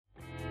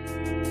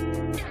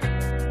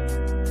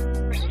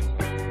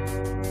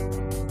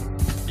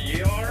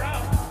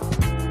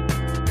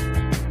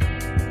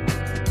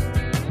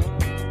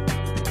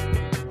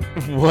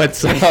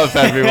What's up,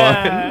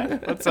 everyone?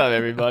 What's up,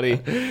 everybody?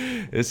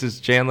 This is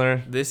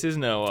Chandler, This is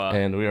Noah.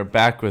 and we are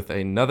back with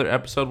another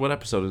episode. What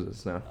episode is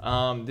this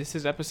now? This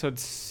is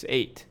episode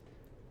 8.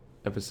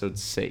 Episode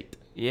 8.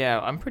 Yeah,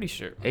 I'm pretty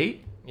sure.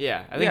 8?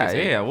 Yeah, I think it's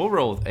 8. Yeah. We'll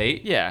roll with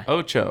 8. Yeah.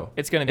 Ocho.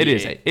 It's gonna be It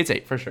is 8. 8. It's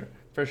 8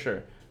 for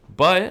sure.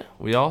 But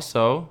we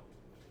also,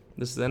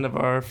 this is the end of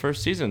our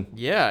first season.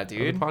 Yeah, Of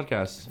dude. the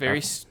podcast. Very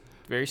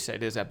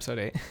excited. It is episode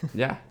 8.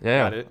 Yeah.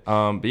 Got it.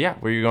 But yeah,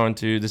 we're going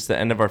to. This is the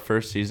end of our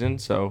first season.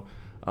 So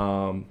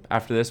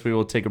after this, we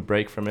will take a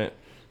break from it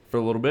for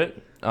a little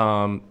bit.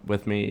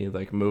 With me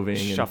like moving,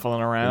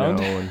 Shuffling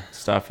around, and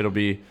stuff. It'll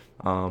be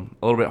a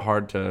little bit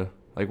hard to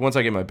like once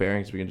I get my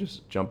bearings, we can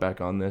just jump back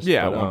on this.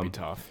 Yeah, but, it won't be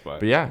tough.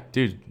 But yeah,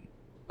 dude.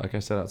 Like I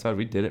said outside,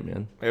 we did it,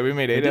 man. Yeah, we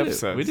made 8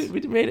 episodes.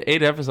 We made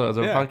 8 episodes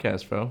of a Yeah.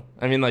 podcast, bro.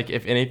 I mean, like,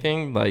 if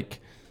anything, like,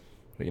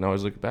 we can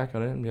always look back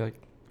on it and be like,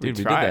 dude, we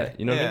did tried. that.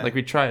 You know what I mean? Yeah. Like,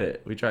 we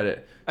tried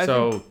it. I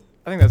So,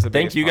 think that's the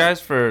thank biggest you part.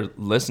 guys for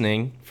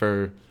listening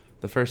for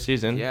the first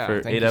season, Yeah,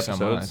 for thank 8 you so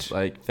episodes. much.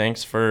 Like,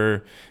 thanks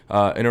for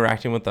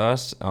interacting with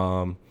us. You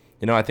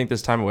know, I think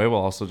this time away will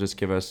also just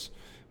give us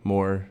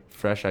more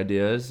fresh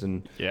ideas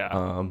and,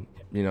 Yeah.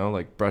 you know,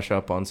 like, brush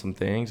up on some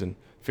things and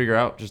figure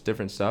out just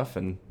different stuff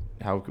and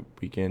how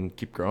we can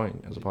keep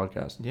growing as a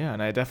podcast. Yeah,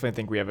 and I definitely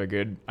think we have a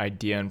good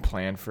idea and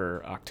plan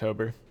for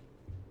October.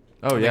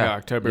 Oh, I think yeah.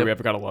 October, Yep. we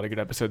have got a lot of good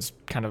episodes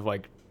kind of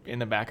like in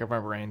the back of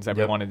our brains that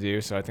we Yep. want to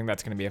do. So I think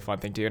that's going to be a fun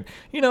thing too. And,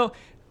 you know,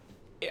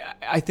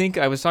 I think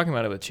I was talking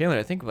about it with Chandler.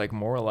 I think like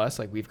more or less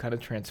like we've kind of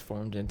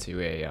transformed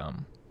into a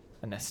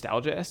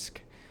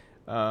nostalgia-esque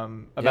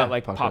about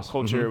like podcast. pop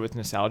culture Mhm. with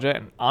nostalgia.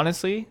 And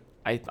honestly,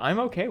 I'm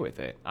okay with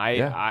it.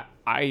 Yeah.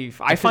 I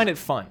find it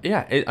fun.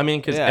 Yeah, I mean,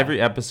 because Yeah.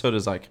 every episode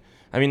is like,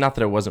 I mean, not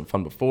that it wasn't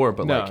fun before,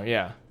 but No, like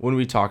yeah. when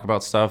we talk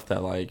about stuff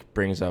that like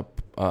brings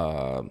up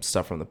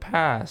stuff from the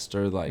past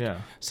or like Yeah.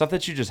 stuff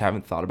that you just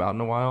haven't thought about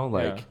in a while,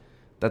 like Yeah.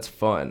 that's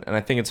fun, and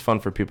I think it's fun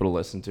for people to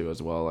listen to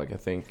as well. Like I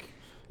think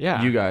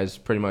Yeah. you guys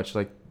pretty much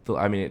like,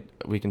 I mean,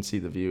 we can see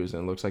the views,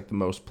 and it looks like the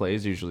most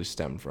plays usually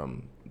stem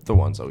from the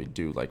ones that we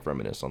do like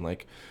reminisce on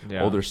like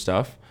Yeah. older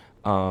stuff.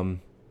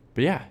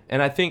 But yeah,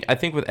 and I think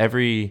with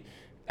every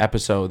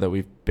episode that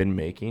we've been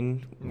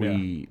making,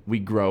 we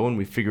grow and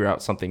we figure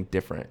out something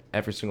different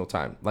every single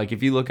time. Like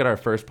if you look at our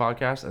first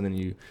podcast and then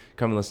you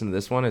come and listen to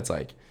this one, it's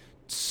like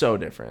so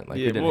different. Like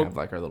Yeah, we didn't well- have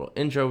like our little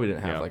intro, we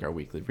didn't have Yeah. like our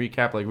weekly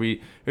recap. Like we're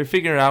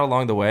figuring it out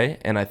along the way,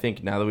 and I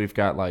think now that we've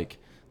got like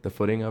the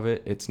footing of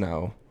it, it's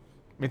now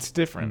It's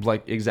different.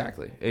 like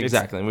exactly,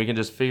 and we can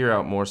just figure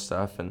out more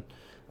stuff, and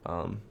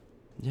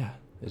yeah,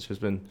 it's just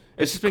been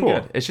cool.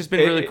 good. It's just been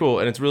really cool,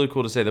 and it's really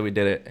cool to say that we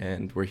did it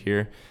and we're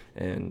here.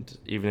 And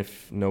even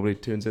if nobody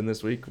tunes in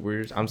this week,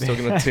 I'm still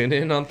gonna tune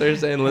in on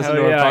Thursday and listen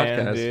Hell to our yeah, I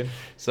am, podcast. dude.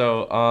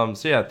 So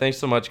yeah, thanks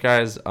so much,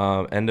 guys.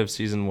 End of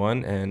season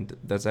 1, and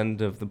that's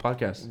end of the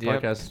podcast.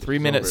 Yep. Podcast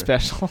 3-minute over.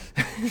 special.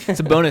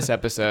 It's a bonus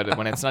episode.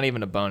 When it's not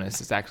even a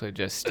bonus, it's actually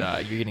just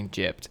you're getting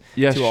gypped.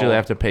 You to actually all-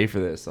 have to pay for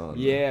this on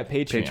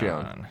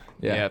Patreon.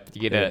 Yeah. Yep.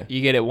 Yeah.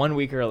 You get it 1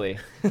 week early,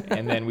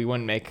 and then we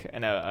wouldn't make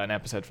an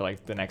episode for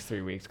like the next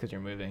 3 weeks because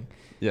you're moving.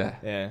 Yeah.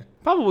 Yeah,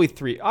 probably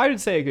 3. I would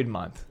say a good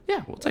month.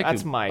 Yeah, we'll take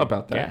That's my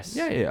about that. guess.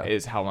 Yeah.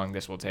 Is how long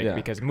this will take Yeah.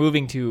 because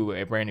moving to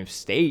a brand new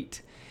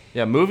state.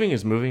 Yeah, moving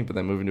is moving, but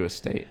then moving to a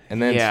state,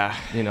 and then Yeah.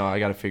 you know, I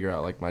got to figure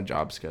out like my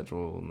job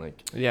schedule, and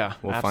like Yeah,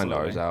 we'll find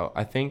ours absolutely. out.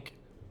 I think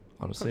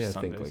honestly, Probably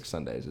I think Sundays. like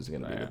Sundays is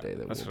gonna be Yeah, the day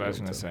that that's we'll what I was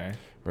be gonna able to say.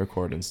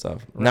 record and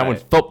stuff. Not when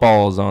Right.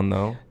 football is on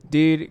though.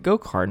 Dude, go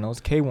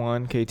Cardinals.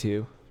 K1,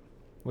 K2.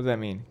 What does that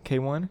mean?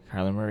 K1,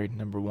 Kyler Murray,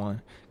 number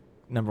one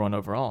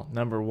overall.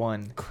 Number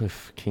 1,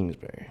 Cliff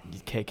Kingsbury.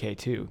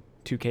 KK2,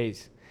 2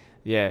 Ks.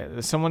 Yeah,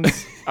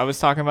 I was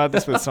talking about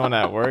this with someone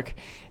at work,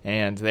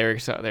 and they're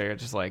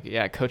just like,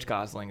 yeah, Coach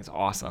Gosling is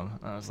awesome.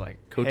 And I was like,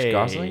 Coach hey.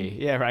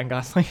 Gosling? Yeah, Ryan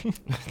Gosling.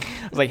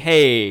 I was like,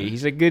 hey,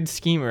 he's a good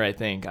schemer, I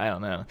think. I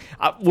don't know.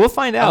 We'll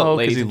find out, Oh,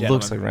 ladies because and he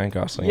looks like gentlemen. Ryan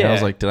Gosling. I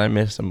was Yeah. like, did I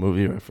miss a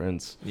movie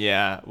reference?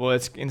 Yeah, well,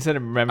 it's instead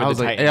of Remember I the was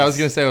like, Titans. yeah, I was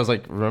gonna say, I was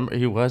like, remember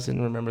he was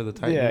in Remember the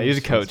Titans. Yeah, he was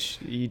a coach.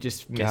 You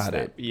just missed Got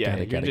that. it. Yeah, Got it,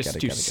 you're got it, just got it,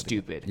 too got it, got it.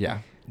 stupid.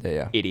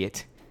 Yeah.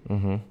 Idiot.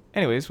 Mm-hmm.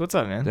 Anyways, what's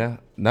up, man? Yeah,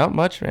 not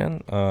much,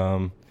 man.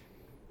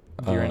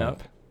 Gearing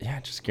up. Yeah,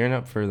 just gearing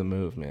up for the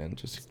move, man.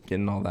 Just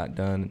getting all that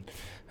done.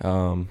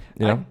 You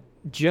know,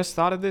 Just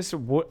thought of this.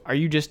 What are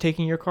you just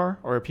taking your car,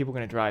 or are people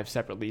going to drive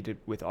separately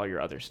with all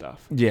your other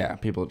stuff? yeah,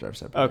 people drive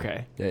separately.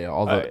 Okay. Yeah.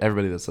 All the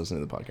everybody that's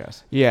listening to the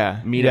podcast. Yeah.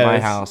 Meet yeah, at my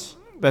that's- house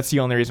That's the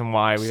only reason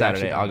why we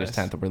Saturday, August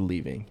 10th. We're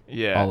leaving.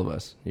 Yeah. all of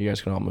us. You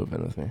guys can all move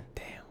in with me.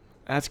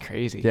 That's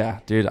crazy. Yeah,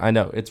 dude. I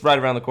know it's right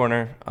around the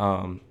corner.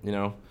 You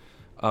know,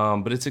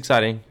 but it's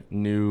exciting.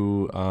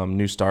 New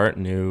start,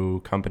 new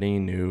company,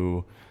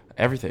 new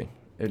everything.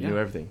 New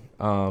everything.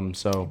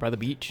 So By the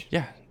beach.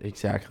 yeah,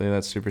 exactly.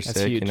 That's super That's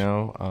sick. huge. You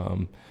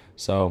know.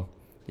 So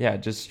yeah,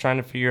 just trying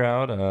to figure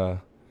out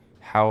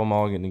how I'm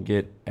all going to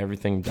get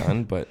everything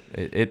done, but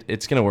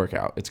it's going to work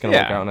out. It's going to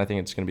work Yeah. out, and I think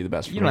it's going to be the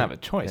best for You me. don't have a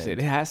choice.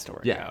 And- It has to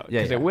work Yeah, out. yeah,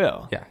 Because yeah. it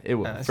will. Yeah, it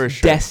will, It's for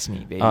sure.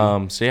 Destiny, baby.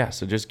 So yeah,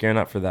 so just gearing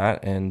up for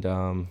that, and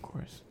of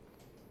course.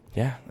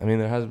 yeah, I mean,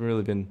 there hasn't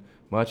really been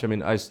much. I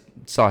mean,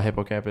 saw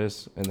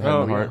Hippocampus and Head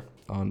and Heart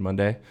on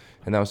Monday,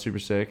 and that was super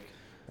sick.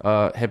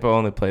 Hippo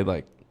only played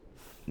like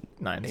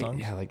 9 songs.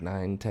 Yeah, like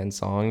 9, 10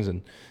 songs,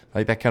 and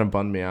like that kind of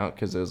bummed me out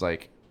because it was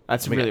like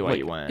that's really why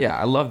you went. Yeah,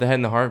 I love the Head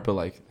and the Heart, but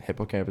like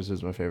Hippocampus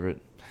is my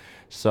favorite.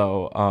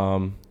 So,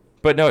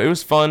 but no, it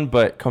was fun.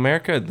 But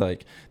Comerica,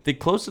 like they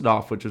closed it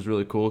off, which was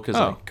really cool because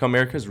like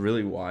Comerica is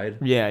really wide.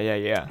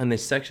 Yeah. And they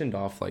sectioned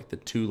off like the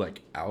 2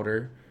 like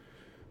outer,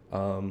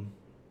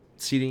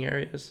 seating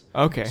areas.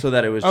 Okay. So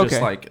that it was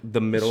just like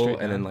the middle Straight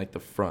and then like the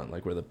front,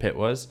 like where the pit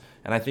was.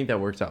 And I think that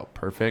worked out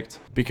perfect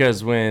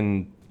because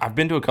when I've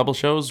been to a couple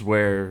shows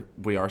where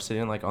we are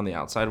sitting like on the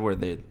outside where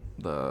the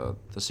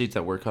seats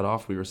that were cut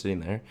off, we were sitting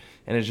there,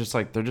 and it's just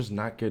like they're just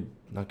not good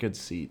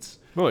seats.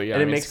 Well, yeah,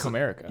 and it makes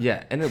Comerica.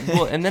 Yeah, and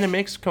and then it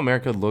makes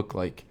Comerica look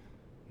like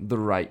the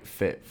right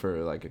fit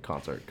for like a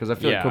concert because I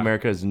feel like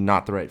Comerica is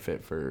not the right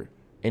fit for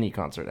any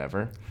concert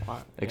ever,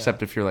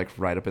 except if you're like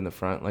right up in the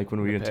front. Like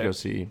when we went to go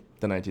see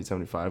the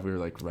 1975, we were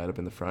like right up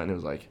in the front, and it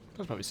was like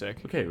that's probably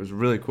sick. Okay, it was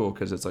really cool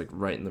because it's like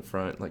right in the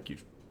front, like you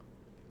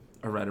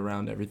are right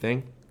around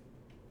everything.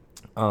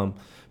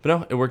 But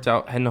no, it worked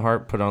out. Head and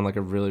Heart put on like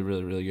a really,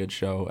 really, really good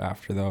show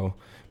after though.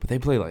 But they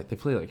play like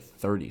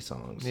 30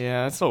 songs.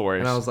 Yeah, that's the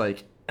worst. And I was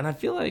like, and I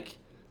feel like,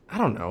 I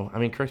don't know. I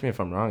mean, correct me if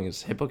I'm wrong.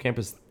 Is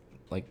Hippocampus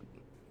like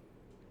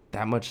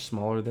that much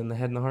smaller than the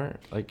Head and the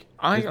Heart? Like,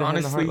 I honestly Head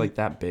and the Heart like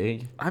that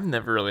big? I've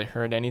never really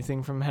heard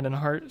anything from Head and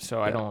Heart,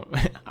 so I don't.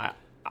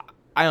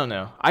 I don't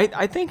know.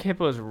 I think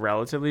Hippo is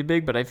relatively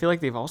big, but I feel like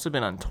they've also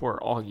been on tour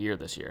all year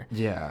this year.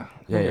 Yeah.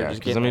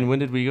 Because I mean, when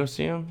did we go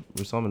see them?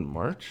 We saw them in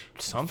March,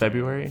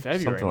 February,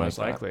 something most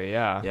likely.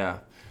 Yeah. Yeah.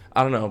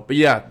 I don't know, but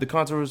yeah, the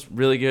concert was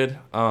really good.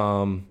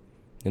 You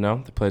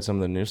know, they played some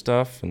of the new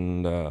stuff,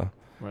 and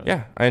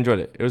yeah, I enjoyed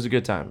it. It was a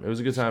good time. It was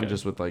a good time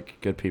just with like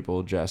good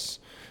people. Jess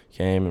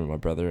came, and my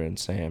brother, and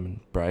Sam, and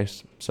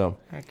Bryce. So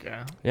heck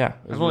yeah. Yeah,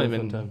 I've only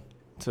been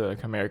to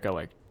Comerica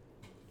like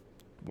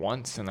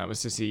once, and that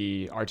was to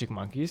see Arctic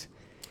Monkeys.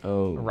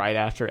 Oh. Right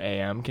after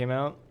AM came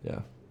out. Yeah.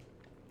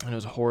 And it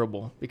was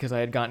horrible because I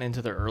had gotten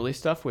into their early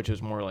stuff, which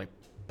was more like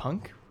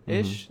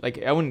punk-ish. Mm-hmm.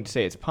 Like I wouldn't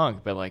say it's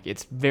punk, but like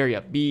it's very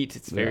upbeat.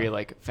 It's very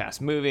like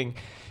fast-moving.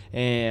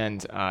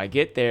 And I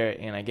get there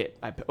and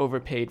I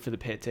overpaid for the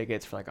pit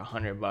tickets for like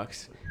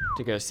 $100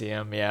 to go see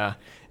them. Yeah.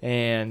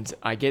 And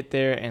I get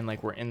there and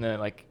like we're in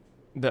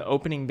the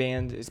opening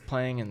band is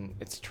playing and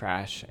it's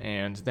trash,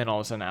 and then all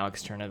of a sudden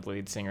Alex Turner, the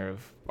lead singer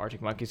of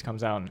Arctic Monkeys,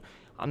 comes out, and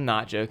I'm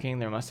not joking,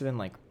 there must have been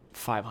like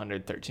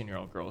 500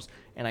 13-year-old girls,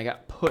 and I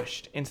got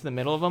pushed into the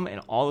middle of them,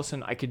 and all of a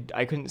sudden I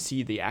couldn't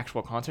see the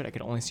actual concert. I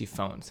could only see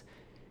phones.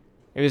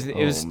 It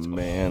was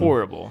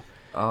horrible.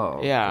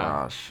 Oh yeah.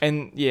 Gosh.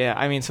 And yeah,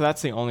 I mean, so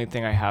that's the only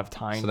thing I have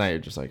time. So now you're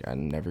just like,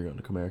 I'm never going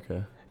to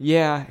Comerica.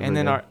 Yeah, and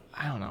then I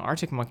don't know,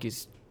 Arctic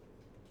Monkeys,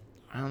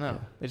 I don't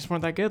know. They just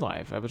weren't that good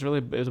live. It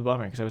was a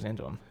bummer because I was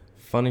into them.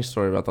 Funny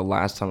story about the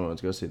last time I went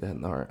to go see the Head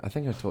and the Heart. I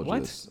think I told you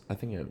this.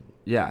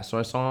 So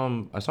I saw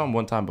him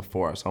one time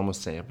before. I saw him with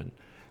Sam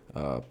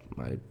and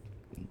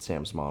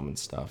Sam's mom and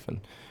stuff.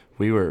 And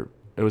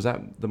it was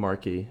at the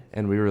Marquee,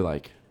 and we were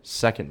like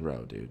second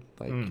row, dude.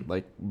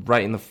 Like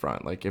right in the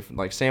front. Like if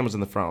like Sam was in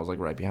the front, I was like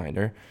right behind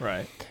her.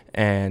 Right.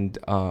 And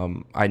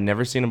I'd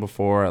never seen him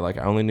before. I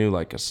only knew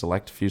like a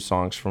select few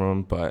songs from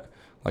him, but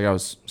like I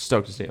was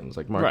stoked to see him. It was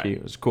like Marquee. Right.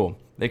 It was cool.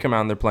 They come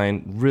out and they're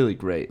playing really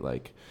great.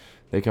 Like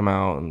they come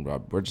out and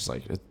we're just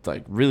like, it's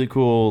like really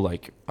cool.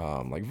 Like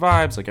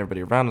vibes. Like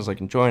everybody around us like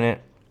enjoying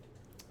it.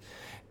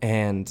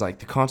 And like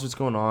the concert's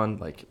going on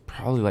like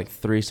probably like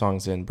 3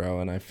 songs in, bro.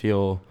 And I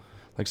feel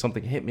like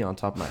something hit me on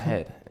top of my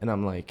head. And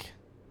I'm like,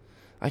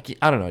 I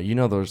don't know. You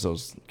know,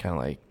 those kind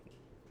of like,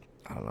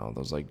 I don't know,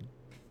 those like,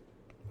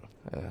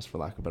 as for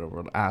lack of a better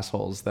word,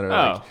 assholes that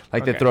are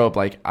they throw up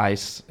like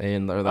ice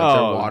in their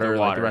water,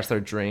 like the rest of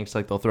their drinks,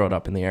 like they'll throw it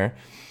up in the air.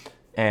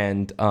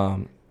 And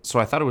so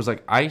I thought it was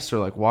like ice or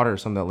like water or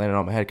something that landed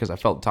on my head because I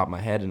felt the top of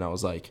my head, and I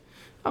was like,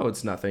 oh,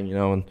 it's nothing, you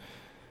know, and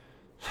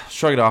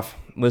shrug it off,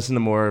 listen to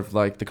more of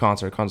like the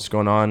concert's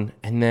going on,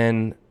 and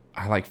then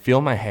I like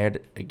feel my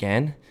head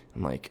again.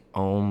 I'm like,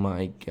 oh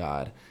my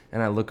God.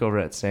 And I look over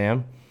at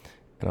Sam,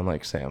 and I'm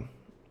like, Sam,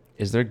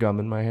 is there gum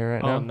in my hair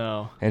right now? Oh,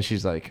 no. And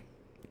she's like,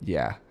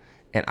 yeah.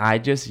 And I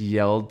just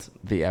yelled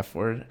the F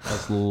word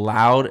as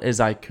loud as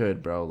I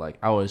could, bro. Like,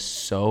 I was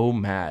so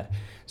mad.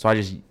 So I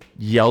just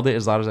yelled it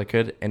as loud as I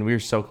could, and we were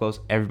so close.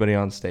 Everybody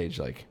on stage,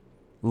 like,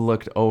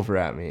 looked over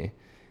at me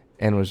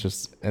and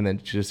then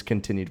just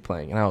continued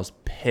playing. And I was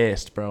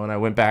pissed, bro. And I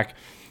went back.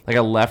 Like, I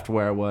left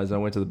where I was. I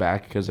went to the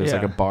back because there's,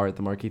 like, a bar at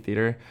the Marquee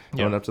Theater.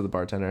 I went up to the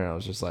bartender, and I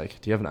was just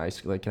like, do you have an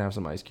ice? Like, can I have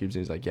some ice cubes?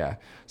 And he's like, yeah.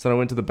 So then I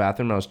went to the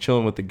bathroom, and I was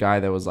chilling with the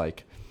guy that was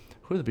like,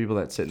 who are the people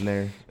that sit in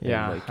there?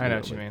 Yeah, like, I know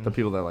what you mean. The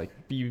people that, like,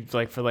 you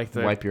like for like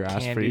the wipe your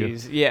ass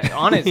candies. for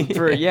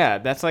you. Yeah,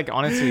 that's like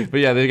honestly. But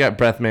yeah, they got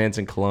breath mints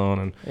and cologne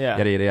and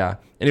yada yada yada.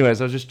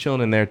 Anyways, I was just chilling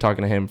in there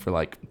talking to him for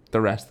like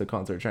the rest of the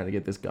concert, trying to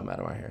get this gum out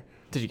of my hair.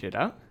 Did you get it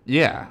out?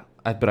 Yeah,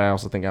 But I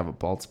also think I have a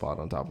bald spot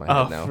on top of my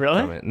head now. Oh,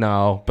 really? From it.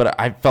 No, but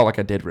I felt like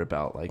I did rip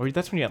out. Like, Or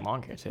that's when you had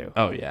long hair too.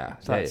 oh yeah,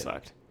 So that yeah,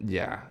 sucked.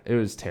 yeah, it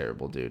was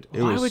terrible, dude.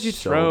 It Why was would you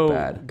so throw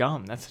bad.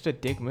 gum? That's such a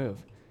dick move.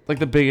 Like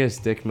the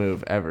biggest dick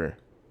move ever.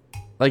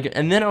 Like,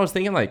 and then I was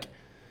thinking like,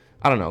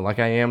 I don't know, like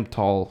I am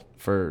tall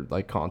for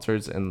like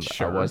concerts, and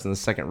Sure. I was in the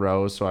second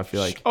row, so I feel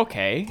like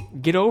Okay,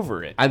 get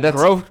over it. That's-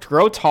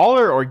 grow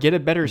taller or get a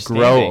better grow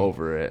standing.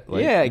 over it.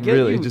 Like, Yeah,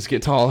 really just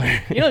get taller.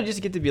 You don't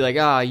just get to be like,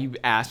 you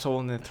asshole,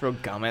 and then throw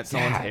gum at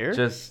someone's hair.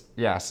 Just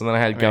so then I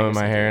had I gum in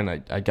guess my I hair, did.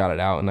 and I got it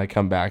out, and I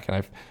come back and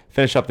I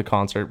finish up the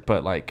concert,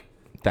 but like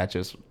that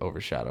just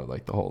overshadowed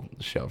like the whole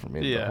show for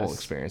me, the whole Yes.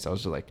 experience. I was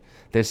just like,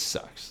 this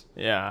sucks.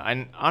 Yeah,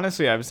 and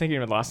honestly, I was thinking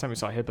of the last time we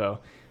saw Hippo,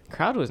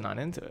 crowd was not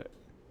into it.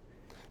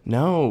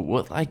 No,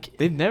 what like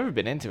They've never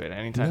been into it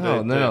anytime.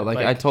 no. Like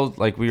I told,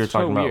 like we were so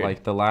talking about weird.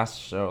 like the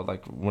last show,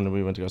 like when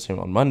we went to go see him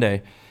on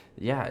Monday.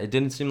 Yeah, it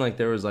didn't seem like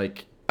there was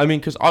like, I mean,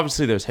 because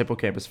obviously there's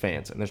Hippocampus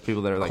fans and there's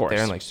people that are like course. there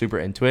and like super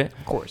into it.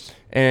 Of course.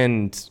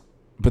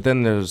 But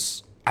then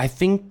there's, I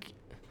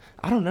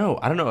don't know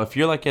if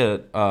you're like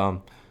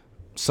a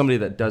somebody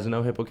that doesn't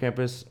know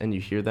Hippocampus and you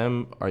hear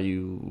them, are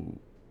you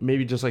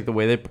maybe just like the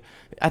way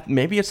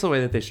maybe it's the way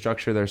that they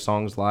structure their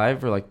songs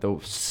live, or like the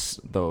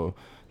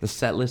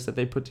set list that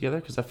they put together,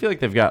 because I feel like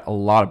they've got a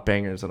lot of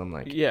bangers that I'm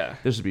like, Yeah.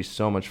 this would be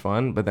so much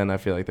fun, but then I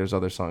feel like there's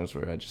other songs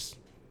where I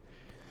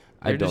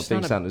They're don't just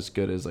think not a- sound as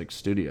good as like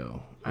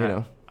studio, you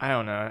know. I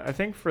don't know. I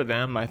think for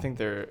them, I think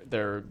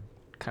they're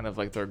kind of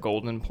like their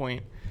golden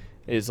point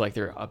is like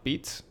their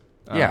upbeats.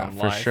 Yeah,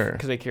 for sure.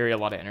 Because they carry a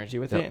lot of energy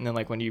with Yep. it, and then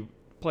like when you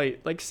play,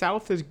 like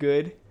South is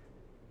good.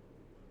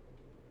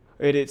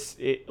 It's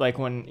like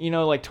when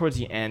like towards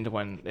the end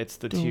when it's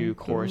the two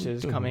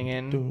choruses coming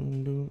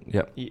in.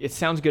 Yep. It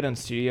sounds good on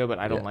studio, but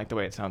I don't Yeah. like the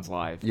way it sounds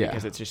live Yeah.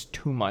 because it's just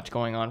too much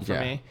going on for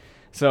Yeah. me.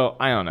 So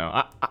I don't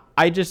know.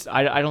 I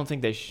don't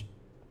think they.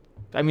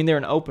 I mean, they're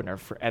an opener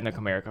for Ethnic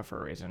America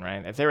for a reason,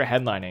 right? If they were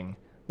headlining,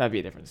 that'd be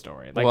a different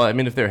story. Like, Well, I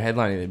mean, if they're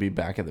headlining, they'd be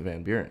back at the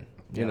Van Buren.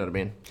 You Yeah. know what I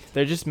mean?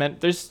 they're just meant.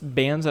 There's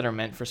bands that are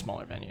meant for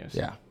smaller venues.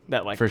 Yeah.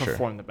 That like For sure.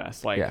 perform the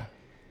best. Like, Yeah.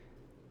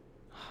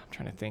 I'm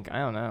trying to think. I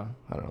don't know.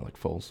 I don't know, like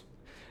Foles.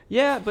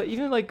 Yeah, but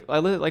even like I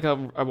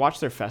watch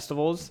their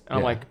festivals, and I'm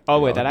Yeah. like, oh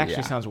wait, Oh, that actually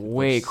yeah. sounds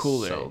way That's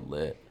cooler. So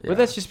lit. Yeah. But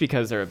that's just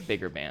because they're a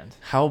bigger band.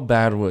 How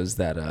bad was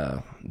that?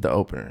 The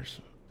openers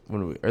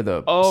or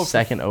the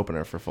second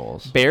opener for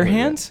Foles? Bare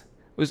Hands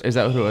was Is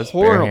that who it was?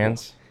 horrible. Bare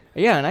Hands.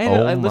 Yeah, and I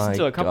Oh listened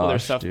to my a couple of their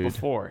gosh, stuff dude.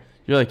 before.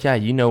 You're like, yeah,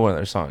 you know one of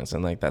their songs,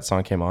 and like that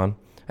song came on,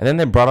 and then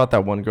they brought out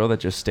that one girl that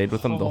just stayed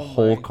with them the Oh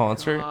whole my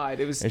concert. God,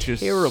 it was and she was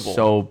terrible.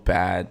 so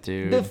bad,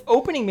 dude. The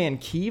opening man,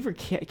 Kiev or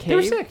Cave, They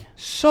were sick.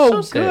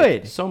 so sick.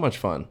 good. So much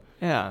fun.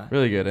 Yeah.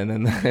 Really good. And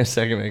then the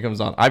second man comes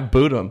on. I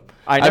booed him.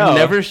 I know. I've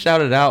never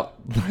shouted out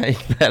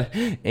like that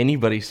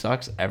anybody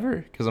sucks ever,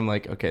 because I'm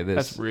like, okay, this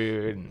That's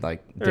rude.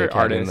 like They're dickhead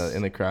artists.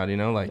 in the crowd, you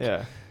know, like.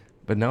 Yeah.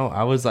 But no,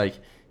 I was like,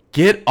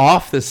 get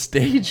off the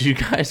stage. You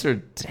guys are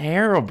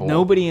terrible.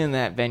 Nobody in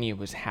that venue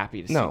was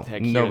happy to No, hear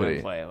nobody.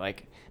 them play.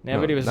 Like No,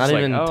 nobody was not just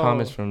even like, oh,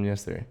 Thomas from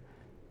yesterday.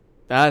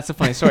 That's a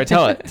funny story.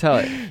 Tell it. Tell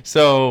it.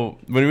 So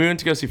when we went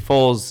to go see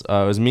Foles,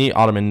 it was me,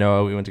 Autumn, and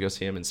Noah. We went to go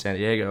see him in San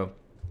Diego,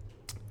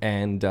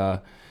 and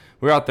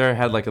we were out there,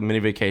 had like a mini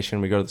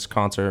vacation. We go to this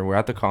concert. We're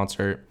at the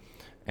concert,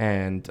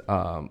 and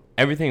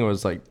everything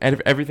was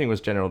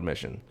general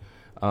admission.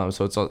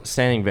 So it's a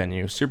standing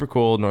venue, super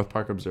cool. North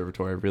Park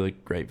Observatory, really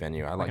great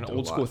venue. I Like liked an it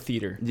old a lot. school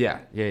theater.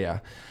 Yeah.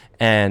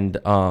 And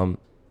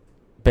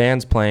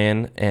band's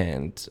playing,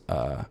 and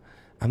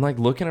I'm like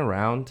looking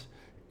around,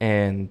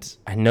 and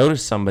I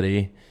noticed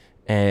somebody,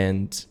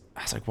 and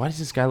I was like, why does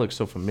this guy look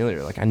so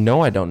familiar? Like, I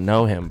know I don't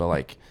know him, but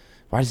like,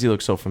 why does he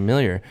look so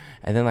familiar?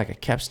 And then like I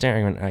kept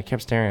staring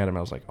at him.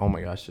 I was like, oh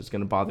my gosh, it's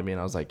gonna bother me. And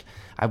I was like,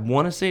 I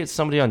want to say it's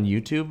somebody on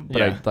YouTube, but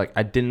Yeah.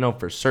 I didn't know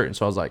for certain.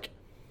 So I was like,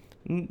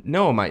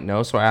 Noah might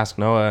know. So I asked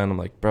Noah, and I'm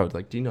like, bro,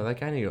 like, do you know that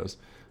guy? And he goes,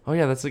 oh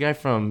yeah, that's the guy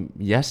from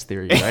Yes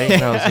Theory, right?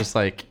 And I was just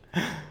like,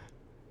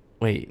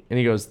 wait. And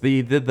he goes,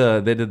 they did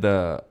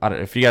the I don't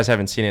know if you guys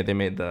haven't seen it, they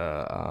made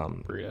the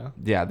Burrito.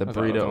 yeah, the I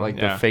thought it was burrito, one. like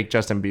Yeah. the fake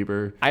Justin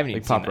Bieber, I haven't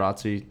like even seen that.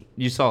 paparazzi.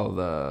 You saw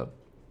the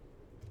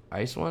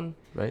ice one,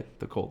 right?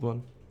 The cold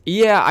one.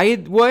 Yeah, I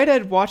had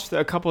watched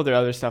a couple of their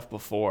other stuff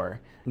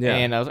before. Yeah.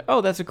 And I was like, oh,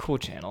 that's a cool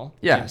channel.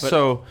 Yeah.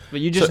 But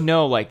you just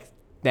know like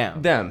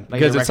them. them Like,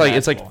 because they're it's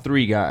like recognizable.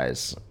 3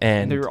 guys,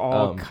 and They're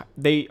all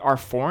they are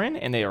foreign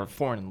and they are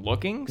foreign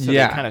looking, so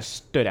Yeah. they kind of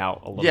stood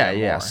out a little yeah,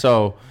 bit yeah. more.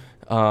 So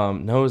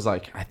Noah's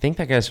like, I think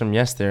that guy's from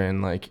Yes There,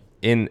 and like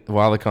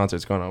while the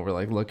concert's going on, we're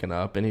like looking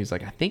up, and he's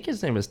like, I think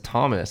his name is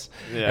Thomas.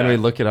 Yeah. And we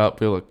look it up.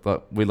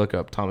 We look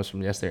up Thomas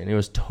from Yes There, and it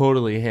was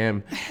totally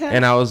him.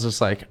 And I was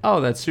just like, oh,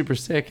 that's super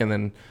sick. And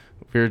then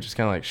we were just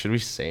kind of like, should we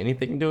say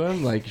anything to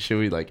him? Like, should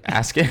we like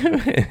ask him?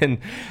 And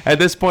at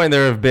this point,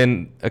 there have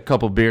been a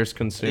couple beers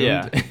consumed,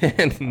 Yeah.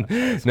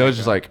 and Noah's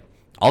just like,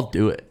 I'll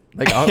do it.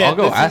 Like, I'll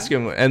go this is- ask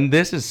him. And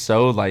this is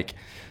so like,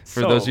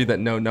 For those of you that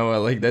know Noah,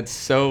 like that's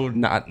so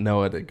not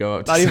Noah to go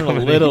up to Not even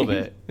somebody. a little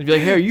bit. And be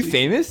like, hey, are you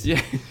famous?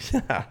 Yeah.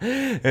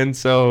 And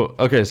so,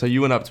 okay, so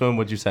you went up to him.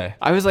 What'd you say?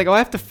 I was like, oh, I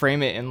have to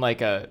frame it in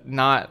like a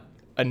not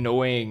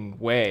annoying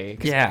way.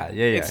 Yeah.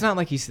 It's not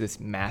like he's this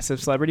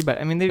massive celebrity, but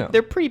I mean,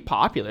 they're pretty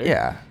popular.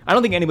 Yeah. I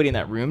don't think anybody in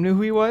that room knew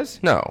who he was.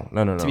 No.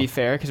 To be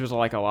fair, because it was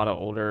like a lot of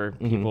older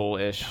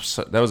people-ish.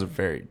 So that was a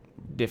very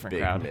different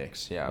big crowd.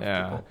 mix.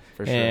 Yeah. People,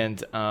 for sure. And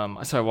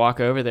so I walk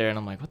over there and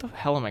I'm like, what the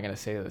hell am I gonna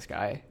say to this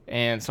guy?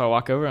 And so I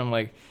walk over and I'm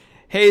like,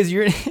 hey, is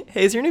your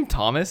name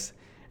Thomas?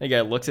 And the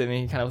guy looks at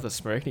me kind of with a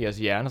smirk. And he goes,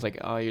 yeah. And I was like,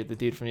 oh, you're the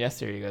dude from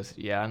yesterday. He goes,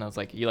 yeah. And I was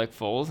like, you like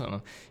Foles?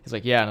 And he's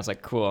like, yeah. And I was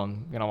like, cool.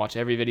 I'm gonna watch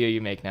every video you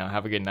make now.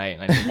 Have a good night.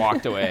 And I just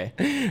walked away.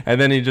 And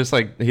then he just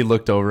like he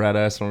looked over at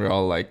us and we were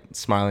all like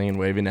smiling and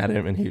waving at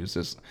him, and it was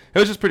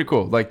just pretty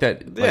cool. Like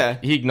that. Like, yeah.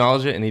 He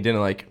acknowledged it and he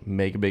didn't like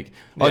make a big.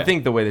 Well, I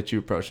think the way that you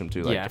approached him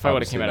too. Like, yeah. If I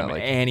would have came at him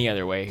like, any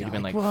other way, he'd have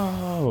been like,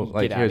 whoa,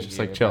 like he was just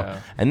like chill. Bro.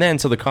 And then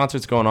so the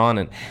concert's going on,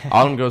 and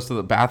Autumn goes to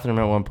the bathroom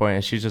at one point,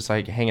 and she's just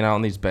like hanging out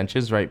on these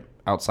benches right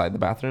outside the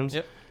bathrooms.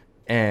 Yep.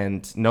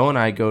 And Noah and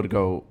I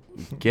go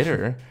get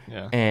her.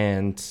 Yeah.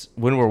 And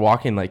when we're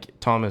walking, like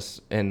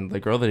Thomas and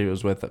the girl that he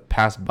was with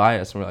passed by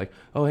us, and we're like,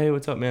 "Oh, hey,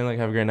 what's up, man? Like,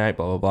 have a great night."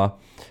 Blah blah blah.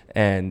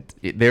 And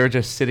they were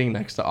just sitting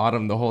next to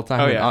Autumn the whole time.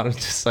 Oh, and yeah. Autumn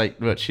just like,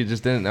 but she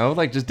just didn't know,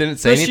 like, just didn't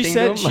say anything. She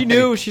said to him. she Like,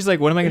 knew. She's like,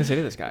 what am I gonna say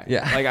to this guy?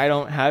 Yeah. Like I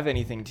don't have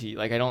anything to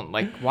like. I don't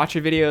like watch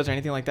your videos or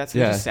anything like that. So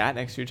they Yeah. just sat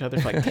next to each other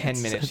for like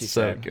 10 minutes. She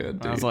so said. good,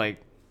 And I was dude.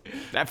 like,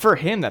 that for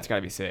him, that's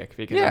gotta be sick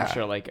because Yeah. I'm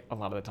sure like a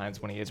lot of the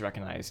times when he is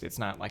recognized, it's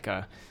not like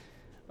a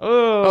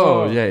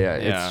Oh yeah. Yeah.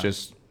 It's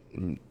just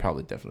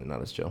probably definitely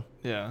not as chill.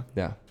 yeah.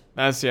 Yeah.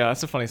 That's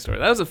a funny story.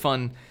 That was a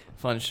fun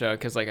show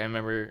because like I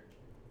remember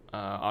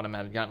Autumn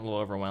had gotten a little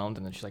overwhelmed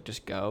and then she's like,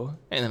 just go.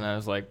 And then I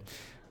was like,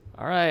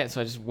 all right.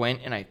 So I just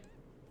went and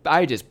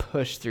I just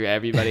pushed through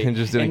everybody And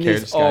just didn't care,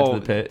 just got to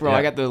the pit. Bro, Yeah.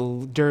 I got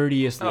the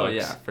dirtiest Oh looks.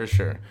 yeah, for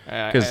sure.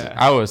 Because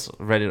I was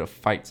ready to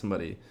fight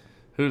somebody.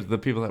 Who's the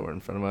people that were in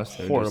front of us?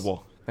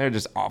 Horrible. They're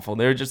just awful.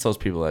 They're just those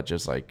people that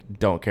just like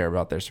don't care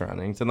about their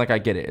surroundings. And like I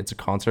get it, it's a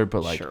concert,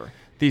 but like Sure.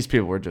 these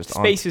people were just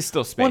Space is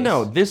still space. Well,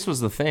 no, this was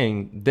the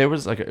thing. There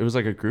was like it was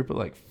like a group of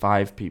like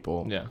 5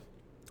 people. Yeah.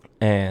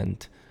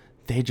 And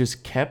they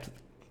just kept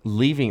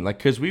leaving, like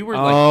because we were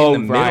like in the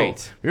middle.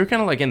 right. We were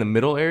kind of like in the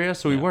middle area,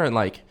 so we weren't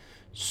like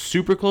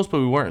super close, but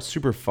we weren't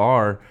super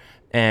far.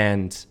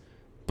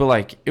 But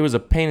like it was a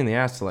pain in the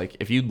ass to like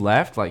if you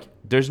left, like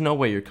there's no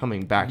way you're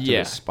coming back to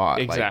this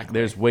spot. Exactly. Like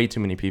there's way too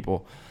many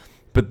people.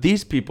 But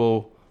these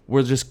people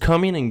were just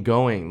coming and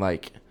going,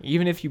 like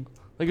Even if you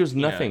it was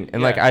nothing.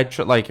 And yeah. like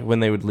like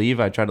when they would leave,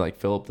 I tried to like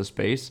fill up the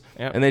space,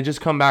 Yep. and they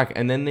just come back,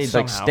 and then they'd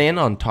like Somehow. stand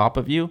on top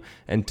of you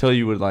until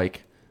you would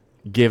like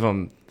give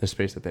them the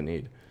space that they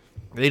need.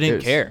 they It didn't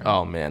was- care.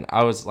 Oh man,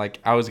 I was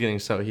getting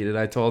so heated.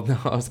 I told them,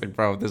 I was like,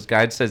 bro, if this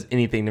guy says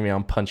anything to me,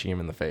 I'm punching him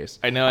in the face.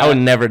 I know. I would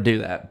never do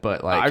that,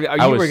 but like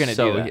you was were gonna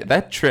so do that.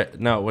 That trip.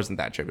 No, it wasn't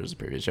that trip. It was a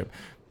previous trip.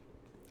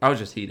 I was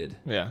just heated.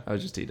 Yeah. I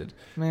was just heated.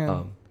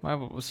 Man, I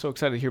was so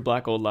excited to hear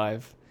Black Gold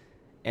live.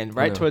 And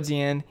right know. towards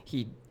the end,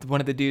 one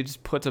of the dudes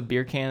puts a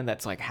beer can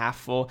that's like half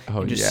full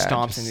and just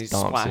stomps and he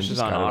splashes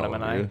on Autumn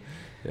and I.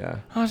 Yeah.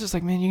 I was just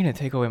like, man, you're going to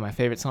take away my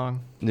favorite song?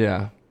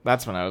 Yeah.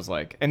 That's when I was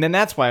like, and then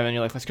that's why when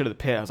you're like, let's go to the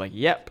pit, I was like,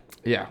 yep.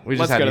 Yeah, we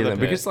Let's just had go to to get the them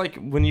pit. because like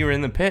when you were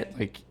in the pit,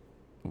 like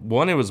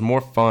one, it was more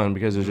fun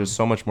because there's just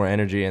so much more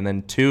energy, and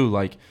then 2,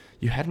 like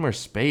you had more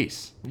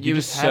space. You It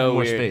was just had so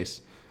more weird.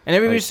 space. And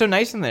everybody Like- was so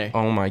nice in there.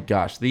 Oh my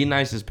gosh, the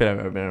nicest pit I've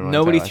ever been in. My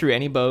Nobody entire life. threw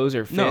any bows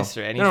or fists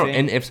or anything. No,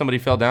 and if somebody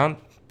fell down,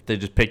 they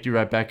just picked you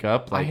right back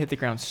up. Like I hit the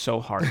ground so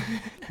hard.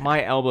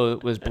 My elbow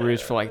was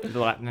bruised for like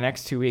the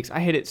next 2 weeks. I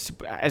hit it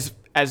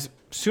as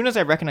soon as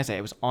I recognized that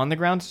it was on the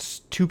ground.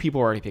 2 people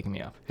were already picking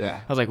me up.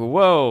 yeah, I was like,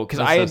 whoa, because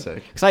That's so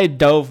sick. I had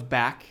dove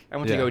back. I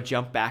went to Yeah. go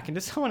jump back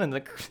into someone, and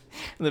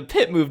the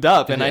pit moved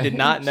up, and I did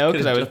not know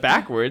because I was Jumped.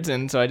 backwards,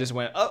 and so I just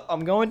went, oh,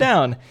 I'm going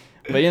down.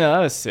 But that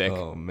was sick.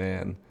 Oh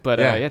man. But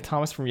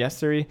Thomas from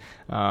yesterday,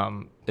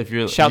 If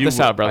you're Shout this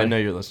out, brother. I know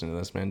you're listening to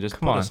this, man. Just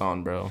Come put on. us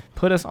on, bro.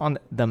 put us on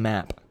the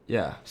map.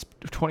 Yeah.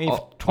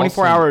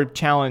 24-hour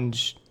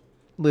challenge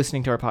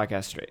listening to our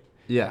podcast straight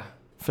Yeah.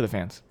 for the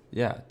fans.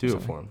 Yeah. Do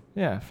it for them.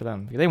 Yeah, for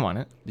them. They want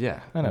it.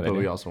 Yeah. I know they but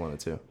we do. also want it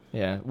too.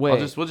 Yeah. We'll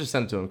just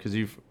send it to him because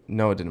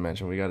Noah didn't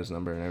mention we got his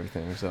number and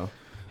everything, so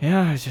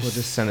Yeah, I just we'll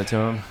just send it to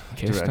him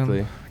kissed directly.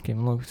 him, give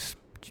him a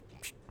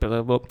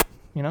little,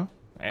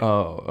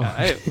 Oh.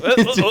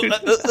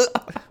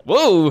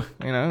 Whoa,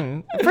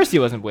 At first he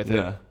wasn't with it.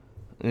 Yeah.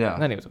 Yeah.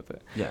 Then he was with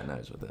it. Yeah, no,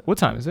 he's with it. What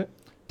time is it?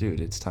 Dude,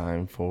 it's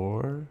time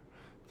for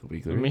the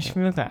weekly recap.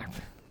 Michigan with that.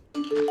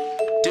 Dude,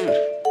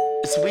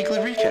 it's the weekly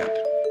recap.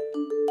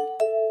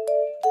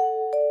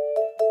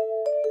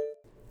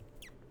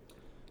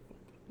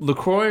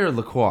 LaCroix or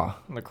LaCroix?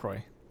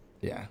 LaCroix.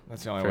 Yeah.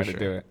 That's the only For way sure. to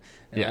do it.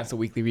 And Yeah. that's the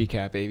weekly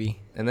recap, baby.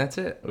 And that's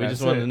it. We That's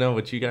just wanted it. to know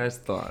what you guys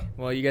thought.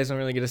 Well, you guys don't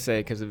really get to say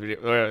because the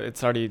video,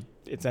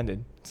 it's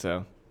ended.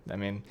 So, I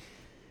mean,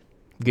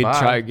 good Bye.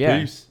 try. Yeah.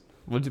 Peace.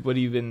 What's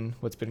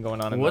been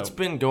going on? What's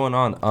been going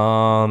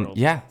on?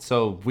 Yeah,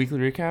 so weekly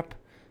recap.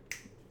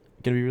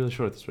 gonna be really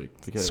short this week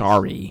because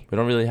Sorry. we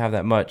don't really have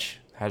that much.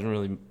 Hasn't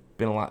really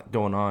been a lot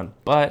going on,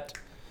 but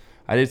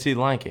I did see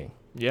Lion King.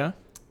 Yeah.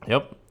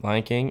 Yep,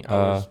 Lion King.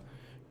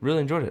 Really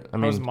enjoyed it. I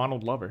How was mean,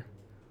 Donald Glover?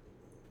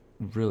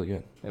 really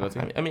good. Yeah, that's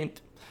good. I mean,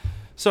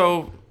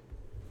 so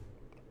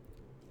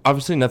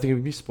obviously nothing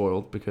can be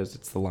spoiled because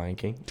it's the Lion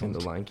King and the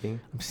Lion King.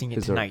 I'm seeing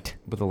it tonight.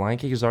 But the Lion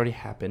King has already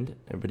happened.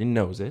 Everybody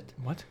knows it.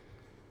 What?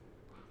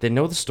 They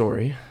know the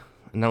story,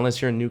 and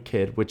unless you're a new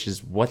kid, which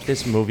is what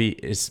this movie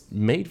is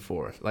made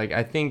for. Like,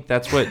 I think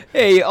that's what.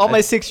 Hey, all my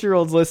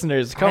 6-year-old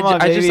listeners, come on,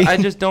 baby. I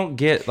just don't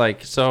get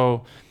like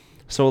so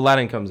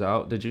Aladdin comes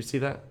out. Did you see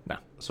that? No.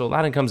 So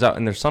Aladdin comes out,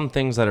 and there's some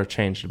things that are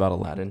changed about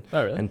Aladdin.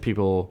 Oh, really? And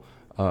people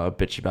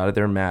bitch about it.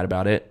 They're mad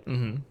about it.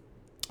 Mm-hmm.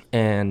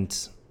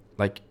 And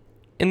like,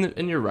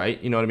 and you're right.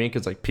 You know what I mean?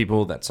 Because like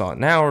people that saw it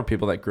now or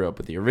people that grew up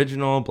with the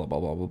original, blah blah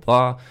blah blah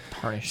blah.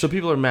 Tarnish. So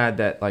people are mad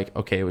that like,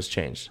 okay, it was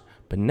changed.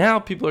 But now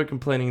people are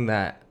complaining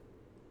that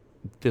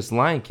this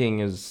Lion King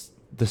is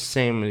the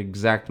same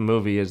exact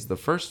movie as the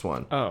first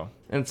one. Oh.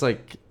 And it's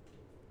like,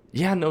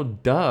 yeah, no,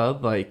 duh.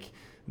 Like,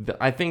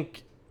 I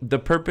think the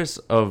purpose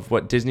of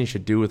what Disney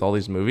should do with all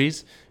these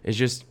movies is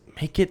just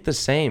make it the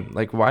same.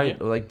 Like, why? Yeah.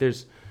 Like,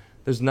 there's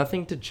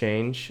nothing to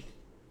change.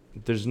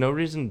 There's no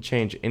reason to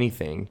change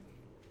anything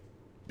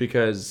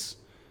because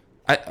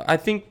I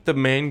think the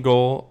main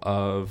goal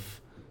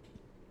of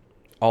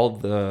all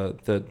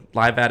the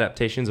live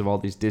adaptations of all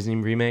these Disney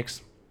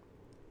remakes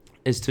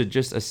is to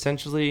just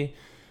essentially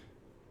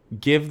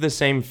give the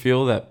same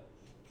feel that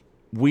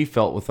we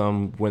felt with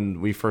them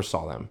when we first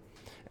saw them.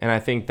 And I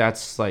think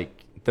that's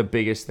like the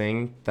biggest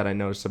thing that I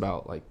noticed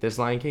about like this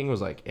Lion King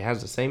was like it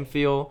has the same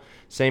feel,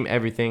 same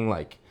everything,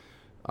 like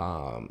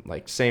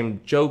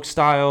same joke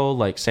style,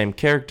 like same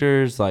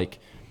characters, like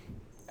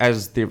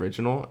as the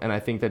original. And I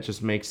think that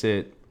just makes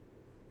it,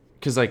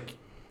 because like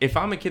if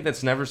I'm a kid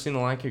that's never seen the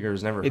Lion King or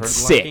has never heard of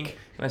the Lion King,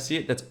 and I see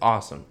it, that's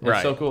awesome. It's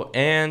Right. so cool,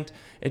 and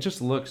it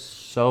just looks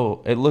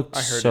so. It looked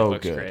I heard so it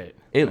looks good. great.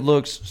 It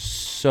looks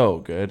so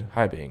good.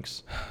 Hi,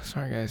 Binks.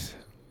 Sorry, guys.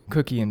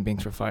 Cookie and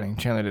Binks were fighting.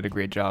 Chandler did a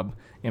great job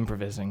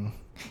improvising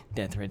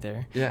death right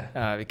there.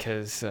 Yeah.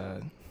 Because,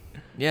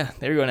 yeah,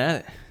 they were going at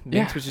it.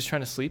 Binks Yeah. was just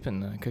trying to sleep,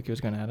 and Cookie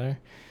was going at her.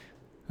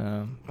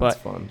 That's But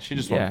fun. She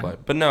just yeah. wanted to play.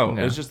 But no,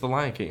 No. it was just the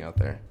Lion King out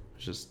there. It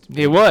was just.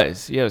 it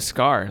was. Yeah, it was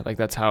Scar. Like,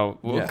 that's how.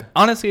 Well, Yeah.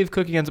 Honestly, if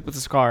Cookie ends up with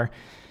a scar,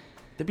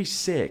 That'd be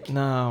sick.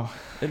 no.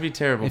 That'd be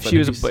terrible. If but she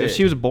was it'd be if sick.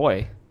 she was a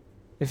boy,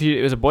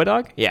 it was a boy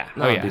dog. Yeah.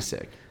 No, oh it'd yeah. be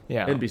sick.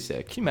 Yeah. It'd be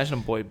sick. Can you imagine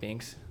a boy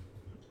Binks?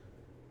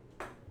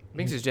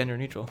 Binks is gender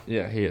neutral.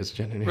 Yeah, he is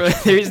gender Bro,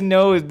 neutral. there's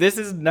no. This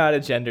is not a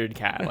gendered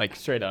cat. Like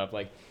straight up.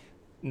 Like,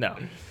 no.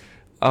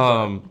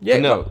 Yeah, Yeah,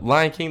 no, no.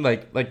 Lion King,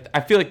 like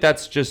I feel like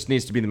that's just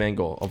needs to be the main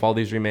goal of all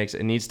these remakes.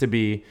 It needs to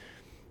be,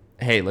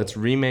 hey, let's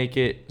remake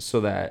it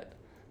so that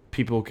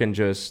people can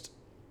just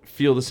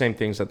feel the same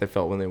things that they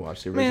felt when they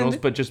watched the originals,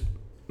 but just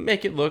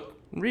make it look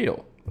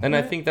real. And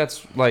I think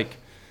that's like,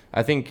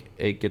 I think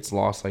it gets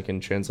lost like in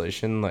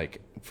translation,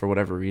 like for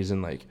whatever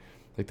reason, like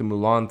the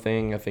Mulan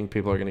thing. I think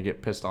people are gonna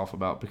get pissed off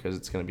about because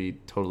it's gonna be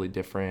totally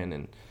different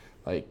and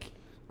like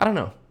I don't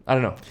know.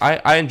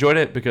 I enjoyed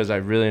it because I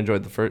really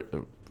enjoyed the first.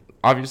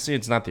 Obviously,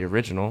 it's not the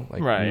original.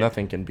 Like Right.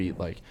 nothing can beat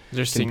like. Is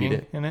there can beat singing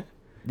it. in it?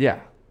 Yeah,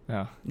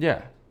 No.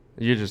 yeah.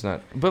 You're just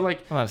not. But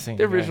like I'm not a singing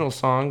the guy. original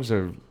songs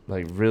are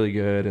like really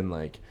good and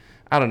like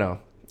I don't know.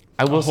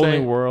 I will A Whole say.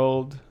 New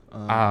World.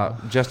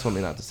 Jess told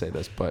me not to say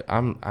this, but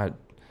I'm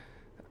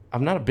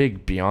not a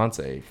big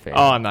Beyonce fan.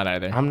 Oh, I'm not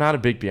either. I'm not a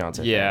big Beyonce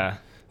fan. Yeah.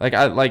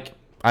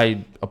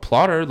 I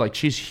applaud her. Like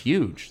she's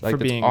huge. Like For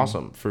that's being-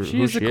 awesome for who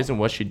she's she a is and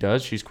what she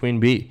does. She's Queen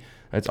Bee.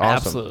 It's awesome.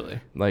 Absolutely.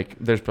 Like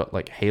there's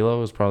like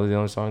Halo is probably the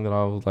only song that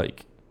I'll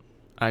like.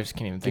 I just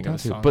can't even think of a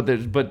song.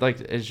 But like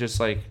it's just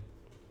like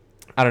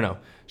I don't know.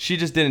 She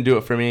just didn't do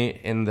it for me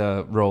in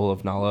the role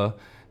of Nala.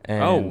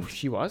 And oh,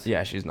 she was?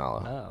 yeah, she's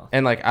Nala. Oh.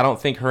 And like I don't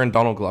think her and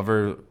Donald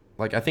Glover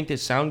like I think they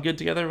sound good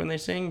together when they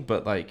sing,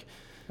 but like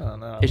Oh,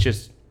 no. it's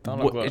just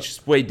Donald Glover. it's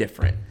just way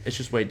different. It's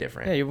just way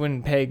different. Yeah, you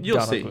wouldn't peg You'll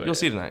Donald see. Glover. You'll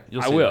see tonight.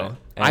 You'll I see will. tonight.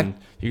 And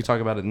you can talk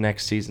about it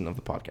next season of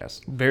the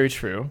podcast. Very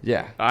true.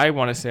 Yeah. I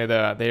want to say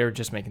that they are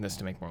just making this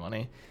to make more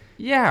money.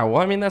 Yeah.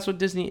 Well, I mean, that's what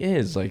Disney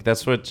is. Like,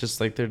 that's what just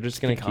like they're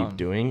just gonna Become. keep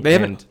doing. They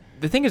and haven't.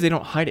 The thing is, they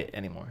don't hide it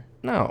anymore.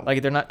 no.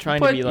 Like they're not trying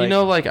but to be like. you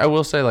know, like I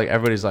will say, like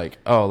everybody's like,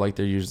 oh, like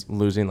they're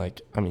losing.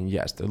 Like, I mean,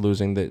 yes, they're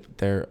losing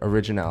their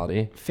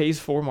originality. Phase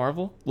 4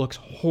 Marvel looks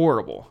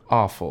horrible.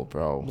 Awful,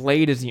 bro.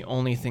 Blade is the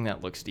only thing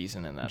that looks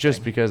decent in that. Just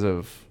thing. because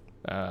of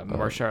Yeah.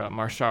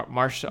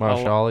 Marshall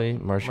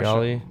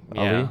Ali.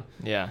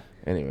 Yeah.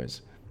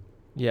 Anyways,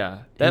 Yeah.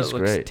 That he's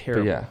looks great.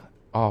 terrible. But yeah,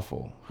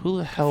 awful. Who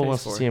the hell Phase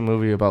wants 4. to see a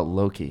movie about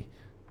Loki?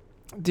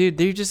 Dude,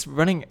 they're just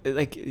running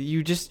like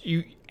you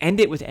end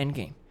it with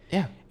Endgame.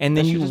 Yeah. And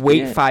then That should you just be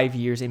wait it. 5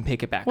 years and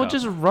pick it back Well, up.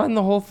 just run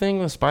the whole thing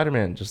with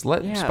Spider-Man. Just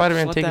let Yeah,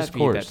 Spider-Man just let take that his be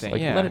that course. thing,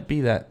 Like, yeah. let it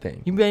be that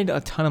thing. You made a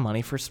ton of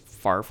money for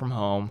Far From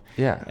Home.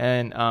 Yeah.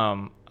 And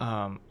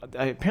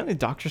apparently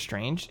Doctor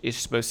Strange is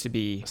supposed to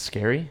be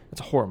Scary?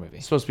 it's a horror movie,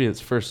 It's supposed to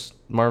be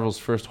Marvel's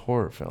first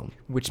horror film.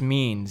 which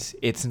means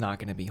it's not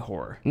going to be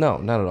horror. No,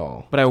 not at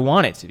all. But I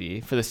want it to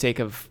be for the sake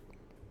of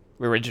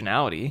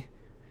originality.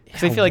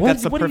 Because I feel like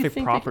that's the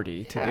perfect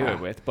property to do it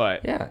with.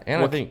 But yeah,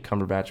 and I think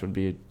Cumberbatch would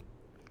be a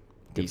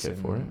decent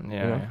fit for it. Yeah,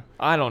 you know? yeah.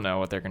 I don't know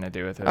what they're going to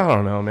do with it. I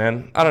don't know,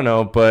 man. I don't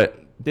know, but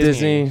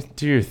Disney,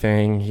 do your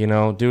thing. You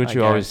know, do what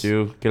you always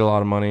do. Get a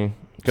lot of money.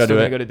 Go do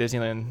it. Go to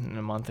Disneyland in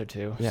a month or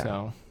two. Yeah.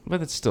 So.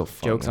 But it's still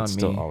fun. Joke's on it's me.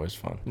 still always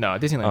fun. No,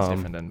 Disneyland's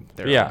different than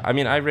their Yeah, own. I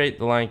mean, I rate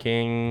The Lion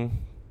King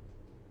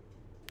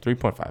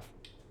 3.5.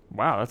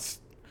 Wow, that's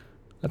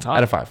high.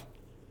 Out of 5.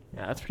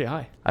 Yeah, that's pretty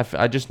high.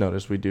 I just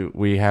noticed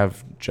we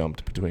have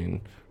jumped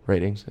between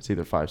ratings. It's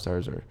either 5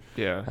 stars or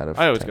Yeah. out of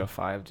I always 10. go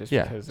 5 just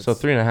yeah. because it's So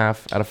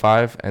 3.5 out of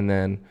 5, and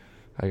then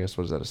I guess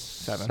what is that, a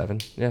 7? 7?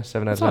 Yeah,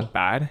 7 out of It's 10. not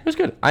bad. It was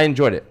good. I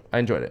enjoyed it. I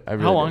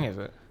really How long did. is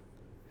it?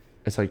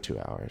 It's like 2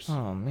 hours.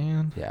 Oh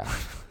man. Yeah.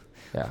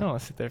 I Yeah. don't want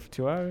to sit there for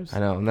 2 hours. I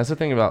know, and that's the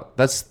thing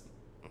that's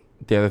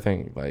the other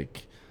thing.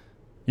 Like,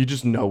 you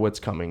just know what's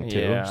coming too.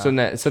 Yeah. So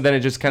then it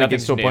just kind of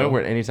gets to a Nothing's point new.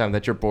 where anytime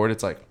that you're bored,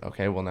 it's like,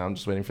 okay, well now I'm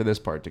just waiting for this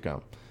part to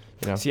come.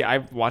 You know? See, I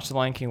watched The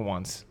Lion King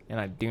once, and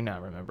I do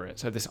not remember it.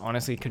 So this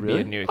honestly could be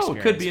a new experience. Oh,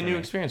 it could be a for new me.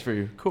 experience for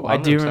you. Cool. I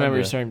I'm do excited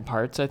remember to- certain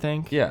parts, I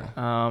think. Yeah.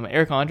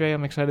 Eric Andre,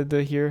 I'm excited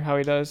to hear how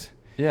he does.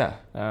 Yeah.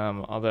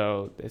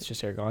 Although it's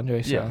just Eric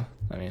Andre, so Yeah.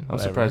 I mean, I'm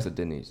whatever. surprised that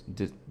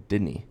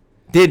Disney.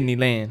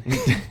 Disneyland.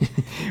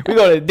 We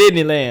go to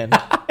Disneyland.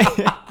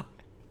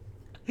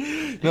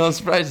 No, I'm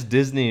surprised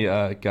Disney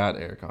got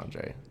Eric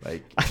Andre.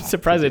 Like, I'm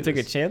surprised to they do took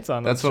a this. chance on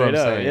him. That's what I'm straight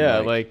up. saying, Yeah,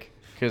 like,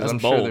 because that's I'm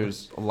bold. sure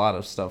there's a lot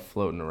of stuff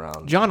floating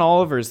around. John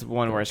Oliver's the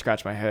one where I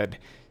scratch my head.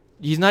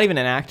 He's not even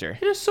an actor,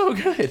 You're so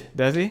good.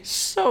 does he?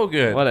 So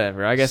good.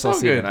 Whatever. I guess so I'll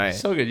see good. tonight.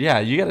 So good. Yeah,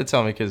 you got to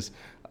tell me because,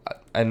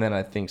 and then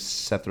I think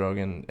Seth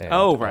Rogen and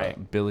Oh,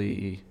 right.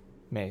 Billy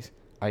Maze.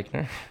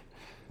 Eichner.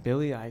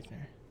 Billy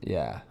Eichner.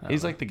 Yeah, Oh.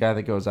 he's like the guy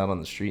that goes out on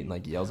the street and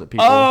like yells at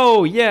people.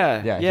 Oh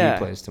yeah. yeah, he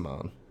plays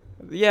Timon.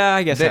 Yeah,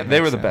 I guess They, that they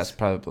makes were the sense. best,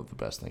 probably the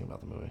best thing about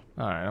the movie.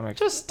 All right, I'm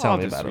Just tell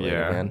me about it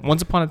later, man.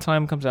 Once Upon a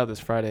Time comes out this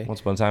Friday. Once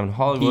upon a time in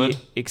Hollywood.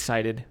 Be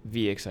excited.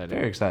 Be excited.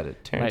 Very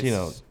excited.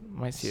 Tarantino,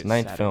 Might see it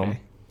ninth Saturday. film.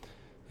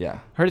 Yeah.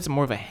 Heard it's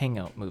more of a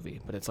hangout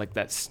movie, but it's like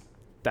that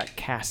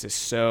cast is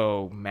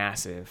so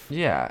massive.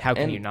 Yeah. How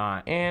can you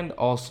not? And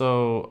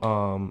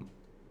also,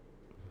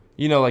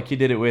 you know, like he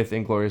did it with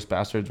Inglourious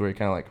Bastards, where he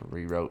kind of like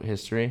rewrote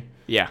history.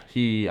 Yeah.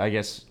 He, I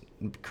guess,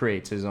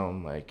 creates his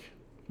own like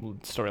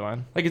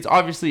Storyline. it's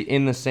obviously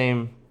in the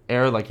same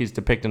era, like he's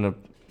depicting a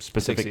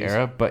specific 60s.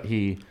 era, but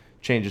he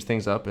changes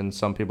things up, and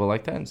some people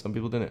like that, and some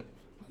people didn't.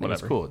 It's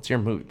Whatever. cool. It's your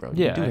movie, bro.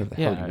 You Yeah. can do whatever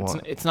the hell you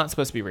want. It's not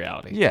supposed to be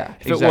reality. Yeah,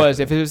 If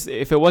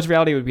it was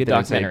reality, it would be a Then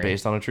it's like documentary.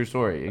 based on a true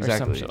story. Or some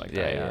Exactly. shit like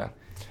that, yeah.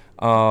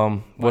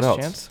 What Last else?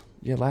 Chance?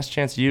 Yeah, Last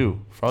Chance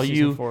U. For all Season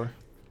you 4.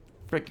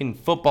 freaking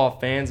football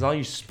fans, and all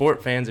you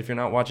sport fans, if you're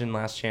not watching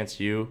Last Chance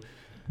U,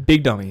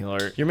 Big dummy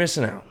alert. you're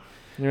missing out.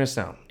 You're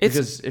missing out. It's-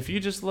 Because if you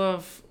just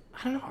love,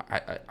 I don't know.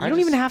 You don't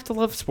even have to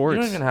love sports.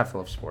 You don't even have to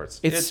love sports.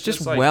 It's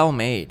just like, well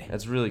made.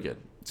 It's really good.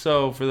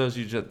 So for those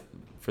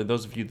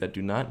of you that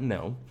do not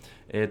know,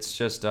 it's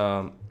just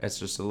a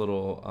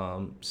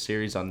little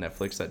series on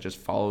Netflix that just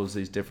follows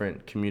these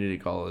different community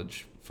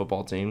college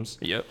football teams.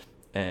 Yep.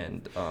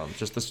 And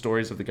just the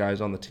stories of the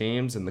guys on the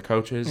teams and the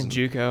coaches. And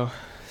JUCO.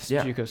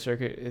 Yeah. JUCO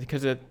circuit.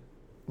 Because I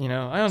don't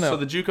know. So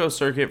the JUCO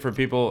circuit for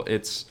people,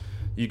 it's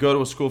you go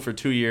to a school for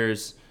 2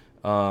 years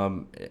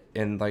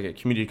in like a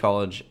community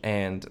college,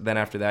 and then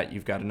after that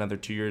you've got another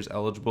 2 years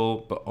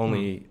eligible, but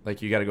only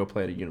like you got to go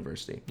play at a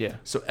university. Yeah.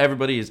 So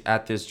everybody is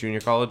at this junior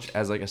college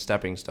as like a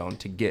stepping stone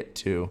to get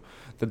to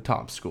the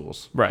top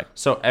schools. Right.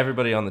 So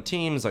everybody on the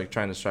team is like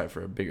trying to strive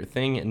for a bigger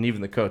thing, and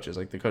even the coaches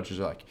are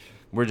like,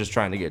 we're just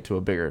trying to get to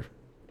a bigger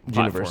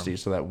university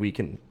so that we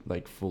can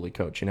like fully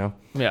coach, you know?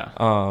 Yeah.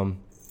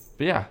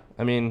 But yeah,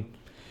 I mean,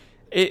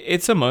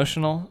 It's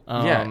emotional.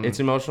 yeah, it's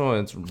emotional.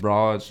 It's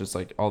raw. It's just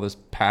like all this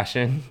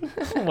passion.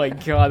 Oh my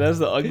god, that's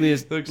the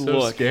ugliest It looks so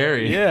look.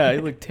 scary. Yeah,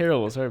 it looked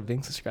terrible. Sorry,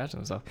 Binks is scratching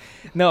himself.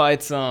 No,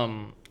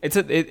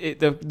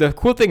 the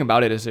cool thing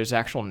about it is there's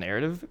actual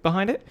narrative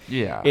behind it.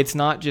 Yeah. It's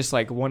not just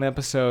like one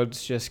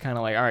episode's just kind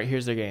of like, all right,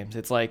 here's their games.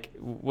 It's like,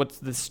 what's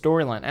the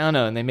storyline? I don't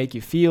know. And they make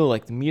you feel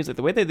like the music,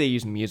 the way that they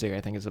use music,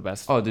 I think is the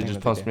best. Oh, dude, thing just that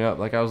they pumps do. me up.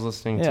 Like I was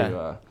listening Yeah.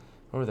 to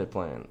what were they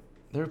playing?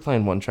 They were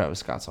playing one Travis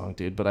Scott song,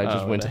 dude. But I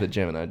just went to the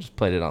gym and I just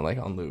played it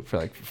on loop for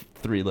like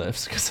 3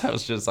 lifts because I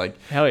was just like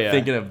Hell yeah.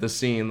 thinking of the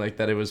scene like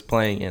that it was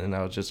playing in, and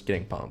I was just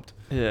getting pumped.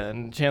 Yeah,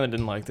 and Chandler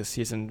didn't like this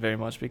season very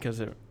much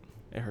because it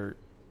hurt.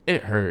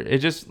 It hurt. It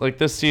just like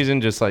this season,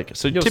 just like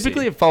so. You'll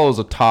typically, see. it follows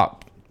a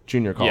top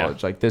junior Yeah.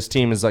 college. Like this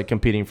team is like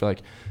competing for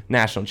like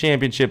national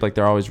championship. Like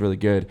they're always really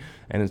good.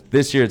 And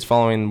this year, it's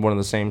following one of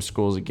the same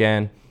schools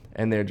again,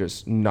 and they're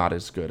just not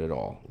as good at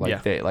all.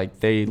 Like Yeah.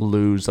 they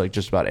lose like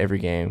just about every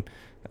game.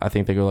 I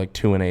think they go like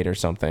 2-8 or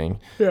something.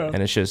 Yeah.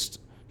 And it's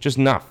just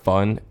not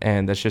fun.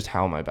 And that's just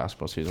how my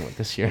basketball season went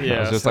this year. Yeah, I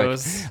was just so like, it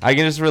was- I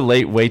can just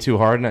relate way too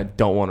hard, and I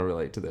don't want to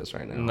relate to this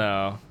right now.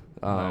 No.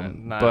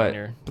 not but in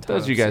your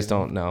those of you guys season.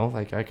 don't know,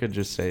 like I could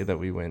just say that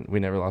we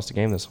never lost a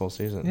game this whole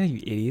season. Yeah, you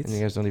idiots. And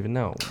you guys don't even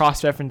know.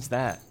 Cross-reference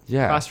that.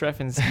 Yeah.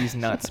 Cross-reference these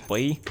nuts,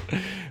 boy.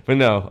 But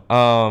no,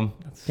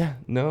 yeah,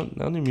 no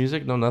new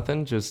music, no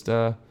nothing, just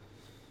yeah.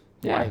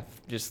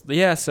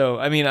 Life. So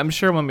I'm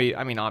sure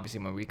obviously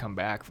when we come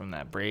back from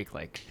that break,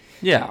 like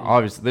Yeah,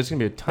 obviously there's gonna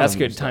be a ton. that's of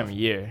a new good time stuff. of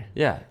year.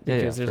 Yeah,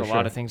 Because there's for a lot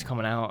sure. of things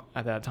coming out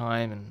at that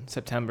time, and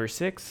September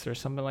 6th or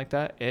something like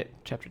that.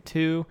 Chapter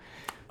 2,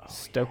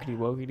 Stokety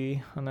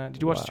Wokety on that.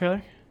 Did you watch the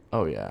trailer?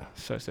 Oh yeah.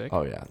 So sick.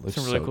 Oh yeah. Looks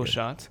Some really so cool good.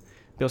 shots.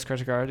 Bill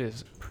Skarsgård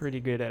is pretty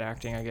good at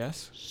acting, I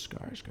guess.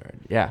 Skarsgård.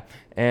 Yeah,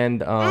 and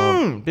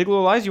Big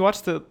Little Lies. You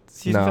watched the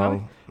season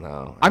finale?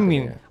 no. I didn't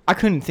mean, yet. I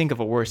couldn't think of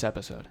a worse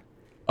episode.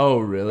 Oh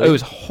really? It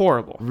was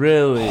horrible.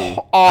 Really?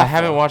 Awful. I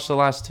haven't watched the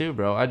last two,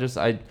 bro. I was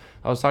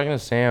talking to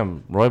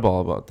Sam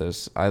Roybal about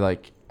this. I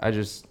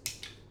just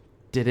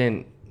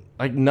didn't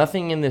like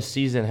nothing in this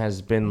season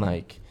has been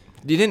like.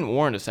 You didn't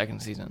warrant a second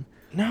season.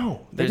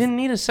 No, they There's- didn't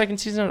need a second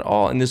season at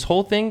all. And this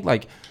whole thing,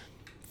 like,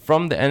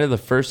 from the end of the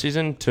first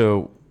season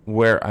to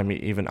where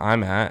even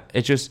I'm at,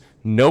 it's just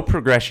no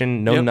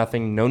progression, no Yep.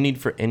 nothing, no need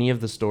for any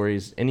of the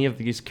stories, any of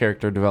these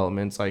character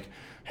developments. Like,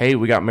 hey,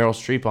 we got Meryl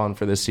Streep on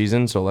for this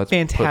season, so let's put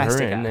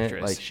Fantastic her in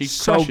actress. it. Like, she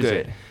So crushes good.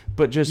 it.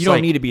 But just You don't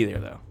like, need to be there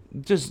though.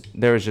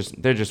 there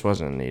just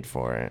wasn't a need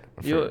for it.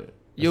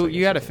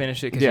 You got to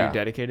finish it because Yeah. you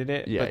dedicated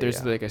it. Yeah, but there's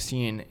yeah. like a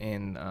scene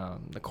in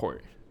the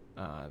court.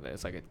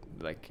 It's like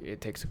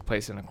it takes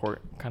place in a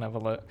court kind of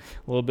a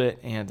little bit,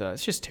 and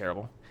it's just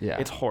terrible. Yeah.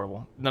 It's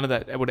horrible. None of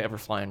that would ever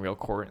fly in real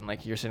court, and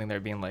like you're sitting there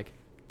being like,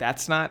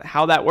 that's not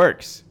how that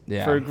works.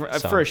 Yeah,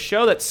 For a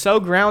show that's so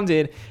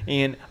grounded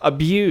in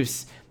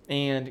abuse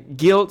and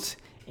guilt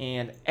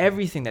and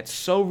everything that's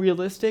so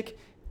realistic,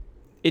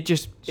 it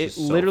just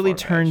so literally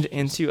far-fetched. turned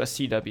into a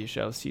CW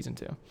show season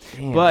 2.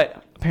 Damn.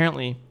 But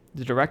apparently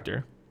the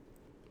director,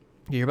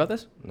 you hear about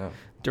this? No.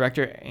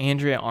 Director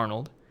Andrea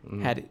Arnold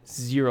Mm-hmm. had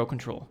zero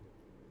control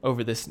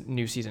over this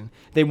new season.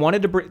 They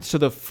wanted to bring, so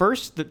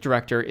the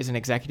director is an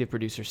executive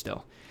producer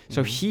still.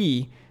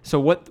 So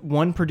what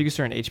one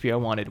producer in HBO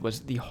wanted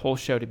was the whole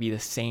show to be the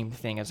same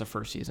thing as the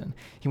first season.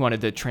 He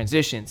wanted the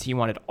transitions. He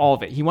wanted all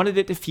of it. He wanted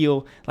it to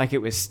feel like it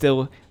was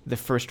still the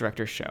first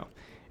director's show.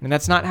 And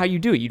that's not how you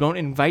do it. You don't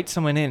invite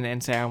someone in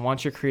and say, I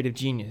want your creative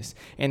genius,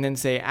 and then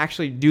say,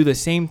 actually do the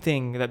same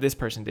thing that this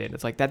person did.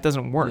 It's like, that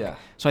doesn't work. Yeah.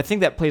 So I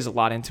think that plays a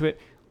lot into it,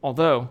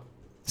 although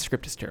the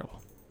script is terrible.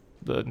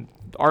 The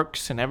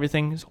arcs and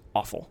everything is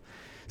awful.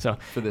 So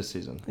For this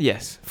season.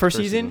 yes, first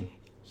season,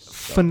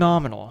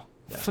 phenomenal.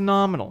 Yeah.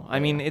 Phenomenal. I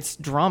mean, it's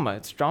drama.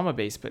 It's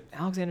drama-based, but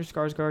Alexander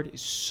Skarsgård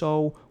is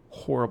so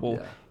horrible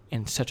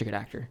and such a good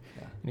actor.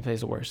 Yeah. And he plays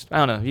the worst. I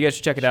don't know. You guys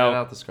should check it out. Shout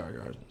out the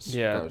Skarsgård.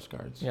 Yeah.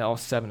 Skarsgårds. Yeah, all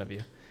 7 of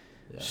you.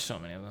 Yeah. So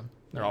many of them.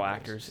 They're all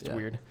actors. It's Yeah.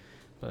 weird.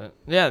 But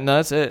yeah, no,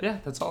 that's it. Yeah,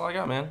 that's all I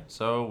got, man.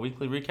 So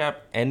weekly recap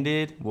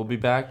ended. We'll be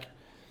back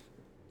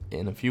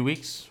in a few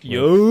weeks. with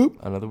Yup.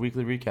 Another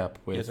weekly recap.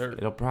 With Yes, sir.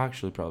 It'll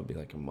probably be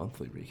like a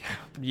monthly recap.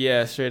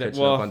 Yeah, straight up.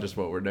 Catching Well, up on just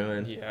what we're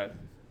doing. yeah, it'd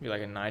be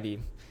like a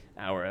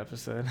 90-hour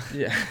episode.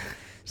 Yeah.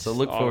 So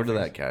look All forward to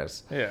things. that,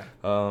 guys. Yeah.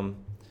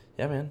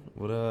 Yeah, man.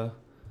 What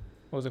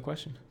was the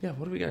question? Yeah,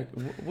 what do we got?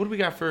 What do we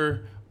got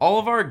for all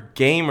of our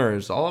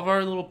gamers, all of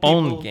our little people?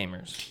 Only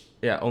gamers.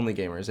 Yeah, only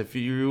gamers. If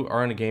you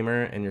aren't a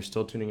gamer and you're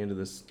still tuning into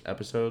this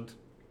episode,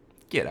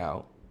 get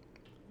out.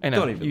 I know,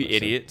 Don't even you listen.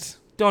 idiots.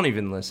 Don't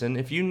even listen.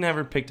 If you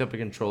never picked up a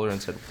controller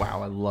and said,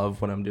 wow, I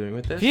love what I'm doing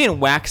with this. If you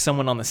didn't whack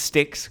someone on the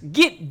sticks,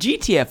 get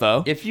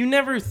GTFO. If you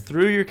never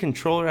threw your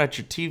controller at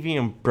your TV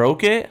and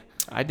broke it,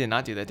 I did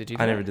not do that. Did you?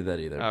 I never did that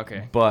either.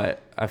 Okay.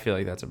 But I feel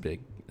like that's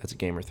a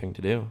gamer thing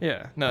to do.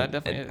 Yeah. No, that And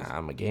definitely is.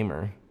 I'm a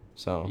gamer.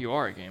 So You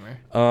are a gamer.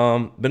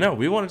 but no,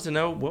 we wanted to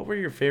know what were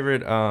your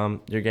favorite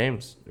your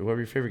games? What were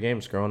your favorite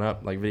games growing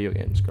up? Like video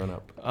games growing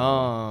up?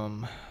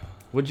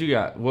 What you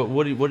got?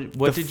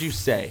 What did you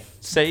say?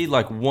 Say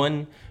like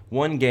one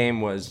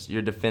game was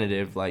your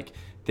definitive, like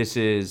this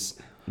is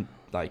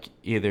like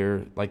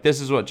either like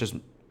this is what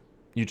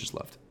you just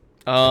loved.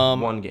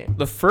 One game.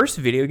 The first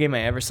video game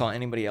I ever saw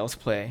anybody else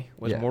play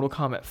was Yeah. Mortal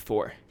Kombat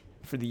 4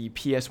 for the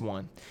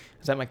PS1.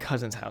 I was at my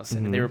cousin's house,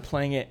 and they were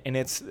playing it, and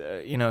it's,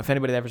 if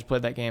anybody ever's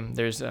played that game,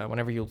 there's,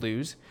 whenever you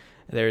lose,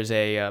 there's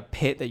a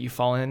pit that you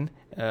fall in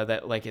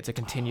that, like, it's a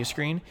continue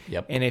screen.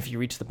 Yep. And if you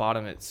reach the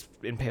bottom, it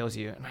impales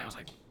you. And I was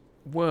like,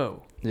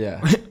 whoa.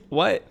 Yeah.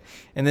 What?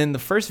 And then the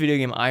first video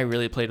game I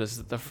really played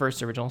was the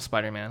first original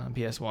Spider-Man on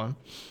PS1.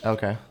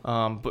 Okay.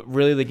 But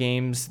really the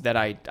games that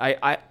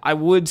I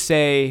would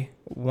say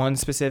one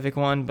specific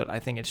one, but I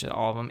think it's just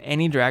all of them.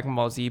 Any Dragon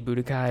Ball Z,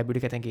 Budokai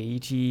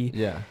Tenkaichi.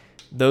 Yeah.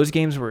 Those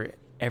games were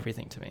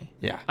everything to me.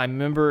 Yeah. I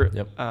remember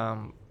Yep.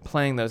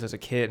 playing those as a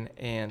kid,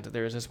 and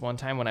there was this one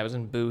time when I was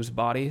in Boo's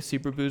body,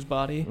 Super Boo's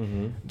body,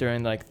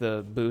 during like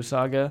the Boo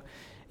saga,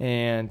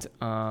 and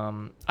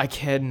I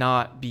could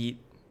not beat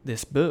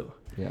this Boo.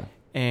 Yeah.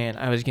 And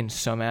I was getting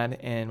so mad,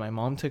 and my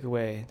mom took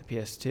away the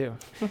PS2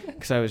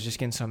 because I was just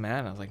getting so mad.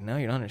 And I was like, no,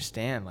 you don't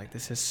understand. Like,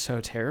 this is so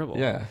terrible.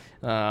 Yeah.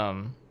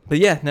 But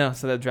yeah, no.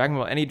 So that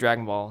any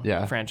Dragon Ball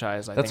Yeah.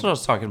 franchise, That's what I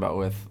was talking about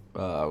with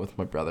with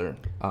my brother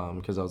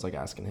because I was like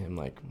asking him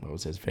like what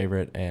was his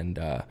favorite, and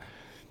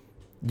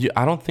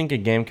I don't think a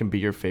game can be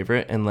your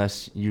favorite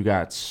unless you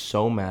got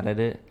so mad at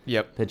it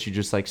that you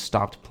just like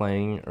stopped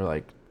playing or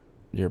like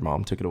your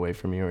mom took it away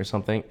from you or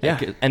something. Yeah.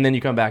 And then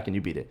you come back and you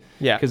beat it.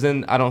 Yeah. Because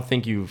then I don't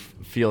think you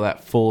feel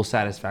that full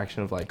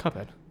satisfaction of like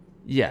Cuphead.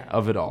 Yeah,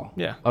 of it all.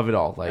 Yeah. Of it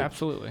all. Like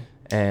absolutely.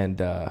 And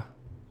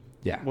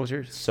yeah. What was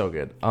yours? So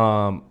good.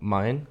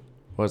 Mine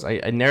was I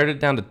narrowed it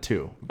down to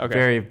 2. Okay.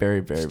 Very, very,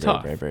 very,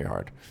 very, very, very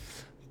hard.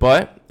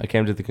 But I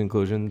came to the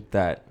conclusion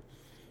that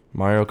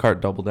Mario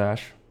Kart Double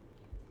Dash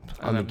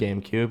on the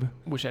GameCube.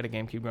 Wish I had a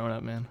GameCube growing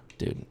up, man.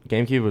 Dude,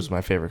 GameCube was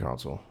my favorite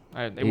console.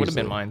 It would have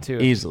been mine too.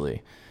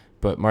 Easily.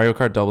 But Mario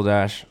Kart Double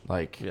Dash,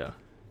 like,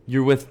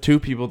 you're with 2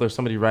 people. There's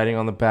somebody riding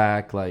on the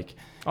back. Like,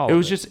 it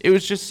was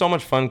just so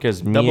much fun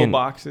because double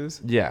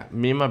boxes. Yeah,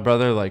 me and my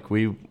brother, like,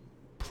 we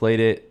played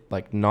it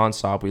like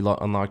nonstop. We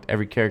unlocked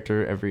every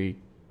character, every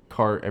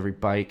cart, every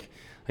bike,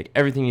 like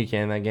everything you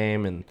can in that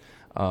game.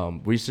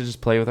 And we used to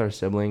just play with our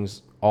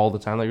siblings all the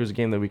time. Like, it was a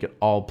game that we could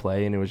all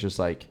play, and it was just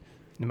like,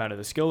 no matter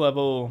the skill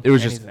level, it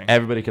was anything. Just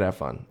everybody could have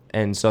fun.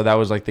 And so that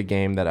was like the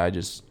game that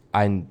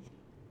I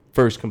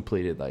first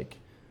completed, like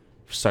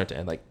start to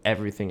end, like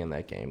everything in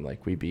that game,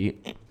 like we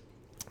beat.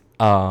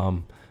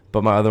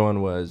 But my other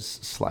one was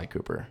Sly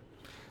Cooper.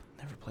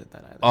 Never played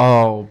that either.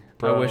 Oh,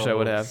 bro. I wish I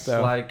would have.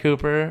 Though. Sly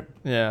Cooper.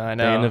 Yeah, I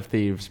know. Band of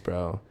Thieves,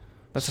 bro.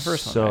 That's the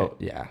first one. So right?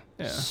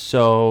 yeah,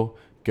 so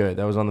good.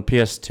 That was on the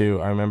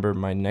PS2. I remember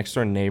my next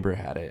door neighbor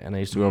had it, and I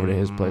used to go over to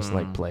his place and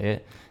like play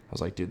it. I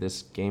was like, dude,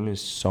 this game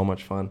is so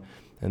much fun.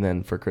 And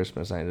then for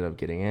Christmas, I ended up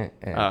getting it,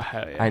 and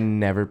hell yeah. I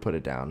never put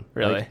it down.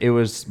 Really? Like, it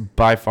was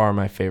by far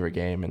my favorite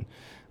game, and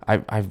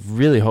I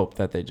really hope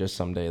that they just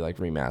someday like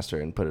remaster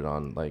it and put it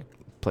on like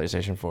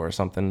PlayStation 4 or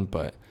something.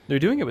 But they're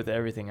doing it with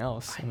everything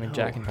else. I mean,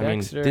 Jack and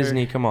Dexter.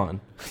 Disney, come on.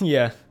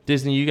 Yeah.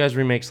 Disney, you guys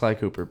remake Sly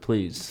Cooper,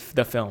 please.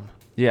 The film.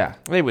 Yeah.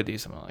 They would do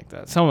something like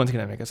that. Someone's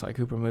gonna make a Sly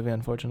Cooper movie,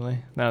 unfortunately.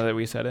 Now that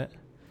we said it.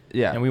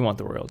 Yeah. And we want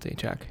the royalty,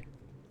 Jack.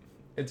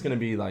 It's gonna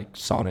be like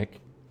Sonic.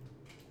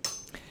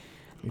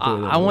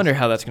 I wonder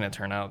how that's going to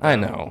turn out. Though. I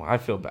know. I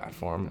feel bad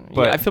for him.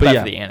 But I feel bad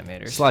for the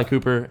animators. Sly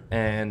Cooper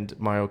and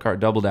Mario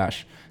Kart Double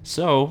Dash.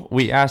 So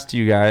we asked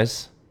you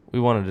guys. We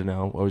wanted to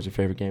know what was your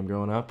favorite game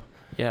growing up.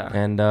 Yeah.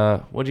 And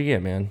what'd you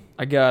get, man?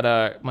 I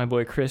got my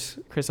boy Chris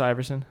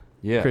Iverson.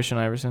 Yeah. Christian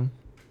Iverson.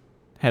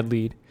 Head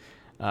lead.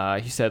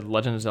 He said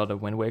Legend of Zelda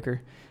Wind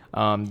Waker.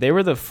 They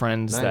were the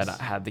friends that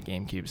had the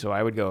GameCube, so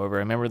I would go over. I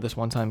remember this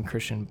one time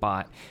Christian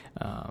bought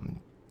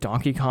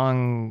Donkey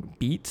Kong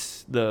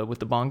Beats with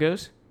the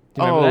bongos.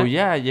 Oh,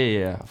 yeah.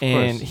 Of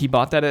and course. he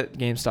bought that at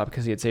GameStop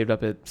because he had saved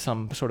up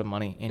some sort of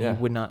money, and he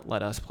would not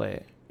let us play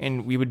it.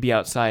 And we would be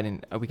outside,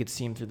 and we could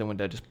see him through the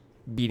window just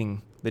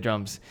beating the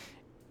drums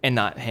and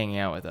not hanging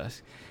out with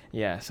us.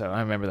 Yeah, so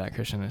I remember that,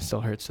 Christian. It still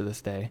hurts to this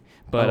day.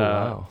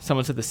 But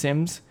someone said The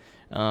Sims,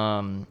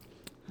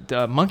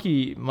 the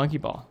Monkey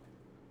Ball.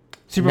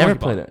 Never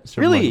played it.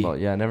 Super really? Monkey Ball.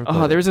 Yeah, never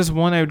played it. There was this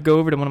one I would go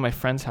over to one of my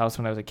friend's house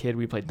when I was a kid.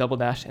 We'd play Double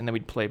Dash, and then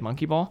we'd play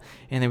Monkey Ball.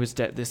 And there was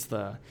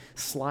the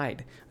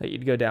slide that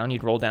you'd go down,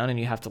 you'd roll down, and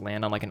you have to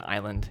land on like an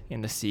island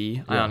in the sea.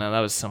 Yeah. I don't know. That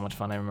was so much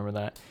fun. I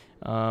remember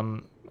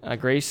that.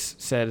 Grace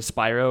said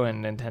Spyro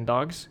and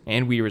Nintendogs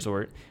and Wii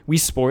Resort. Wii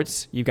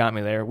Sports, you got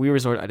me there. Wii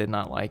Resort, I did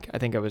not like. I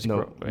think I was...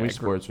 Wii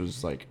Sports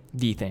was like...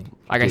 the thing.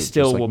 Like, I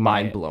still will buy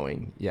it.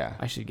 Mind-blowing. Yeah.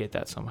 I should get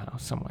that somehow,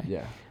 some way.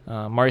 Yeah.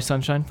 Mario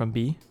Sunshine from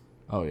B.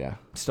 Oh, yeah.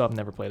 Still have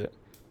never played it.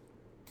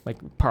 Like,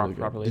 really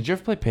properly. Did you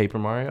ever play Paper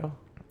Mario?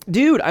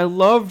 Dude, I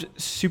loved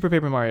Super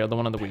Paper Mario, the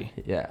one on the Wii.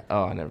 Yeah.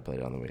 Oh, I never played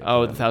it on the Wii.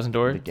 Oh, the Thousand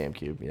Door? The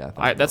GameCube,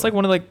 yeah. That's like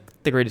one of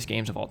like the greatest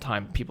games of all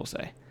time, people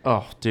say.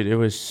 Oh, dude, it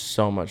was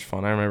so much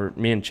fun. I remember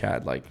me and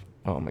Chad, like,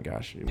 oh my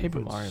gosh.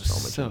 Paper Mario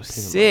is so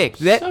sick.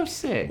 So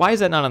sick. Why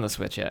is that not on the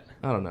Switch yet?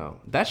 I don't know.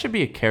 That should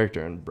be a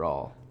character in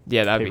Brawl.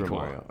 Yeah, that'd be cool.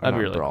 Mario, that'd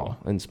be really Brawl,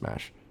 cool. In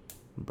Smash.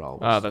 Brawl.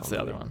 Oh, that's the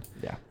other one.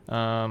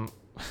 Yeah.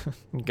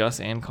 Gus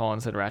and Colin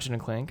said Ratchet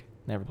and Clank.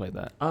 Never played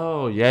that.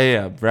 Oh,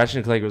 yeah. Ratchet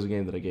and Clank was a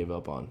game that I gave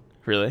up on.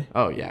 Really?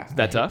 Oh, yeah.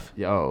 That tough?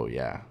 Yeah. Oh,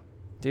 yeah.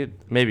 Dude.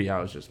 Maybe I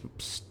was just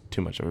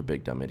too much of a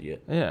big dumb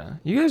idiot. Yeah.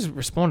 You guys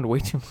responded way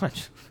too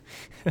much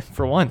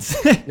for once.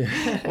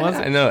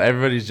 I know.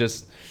 Everybody's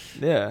just...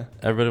 Yeah.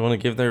 Everybody want to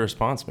give their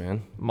response,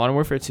 man. Modern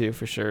Warfare 2,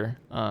 for sure.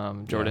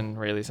 Jordan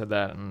Rayleigh said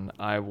that, and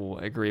I will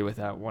agree with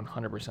that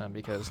 100%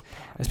 because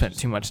I spent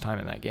too much time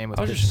in that game with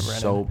Christian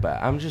Brandon. So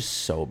bad. I'm just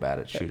so bad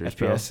at shooters,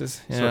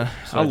 FPSs, bro. yeah.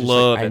 So I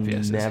love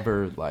FPSs. I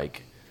never,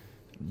 like...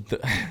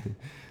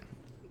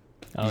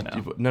 Oh,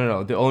 no.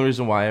 No. The only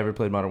reason why I ever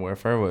played Modern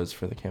Warfare was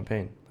for the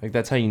campaign. Like,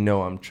 that's how you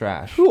know I'm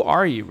trash. Who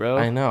are you, bro?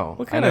 I know.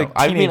 What kind of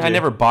teenager? I mean, I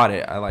never bought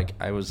it.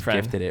 I was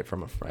gifted it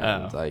from a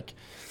friend. Oh. Like...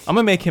 I'm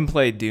going to make him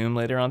play Doom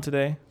later on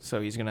today,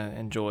 so he's going to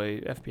enjoy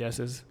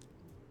FPSs.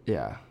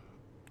 Yeah.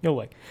 You'll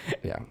like it.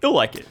 Yeah. You'll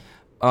like it.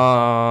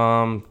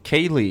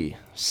 Kaylee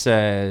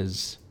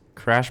says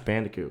Crash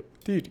Bandicoot.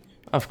 Dude.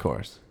 Of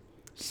course.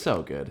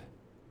 So good.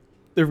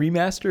 The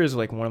remaster is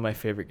like one of my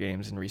favorite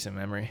games in recent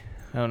memory.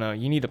 I don't know.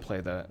 You need to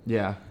play that.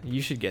 Yeah.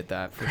 You should get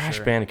that for Crash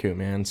sure. Bandicoot,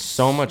 man.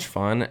 So much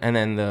fun. And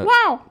then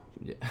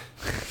Yeah.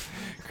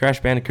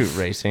 Crash Bandicoot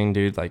Racing,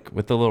 dude, like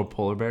with the little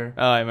polar bear.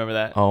 Oh, I remember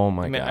that. Oh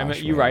my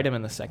gosh. You ride him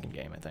in the second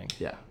game, I think.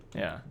 Yeah.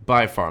 Yeah.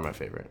 By far my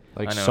favorite.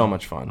 Like so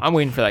much fun. I'm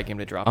waiting for that game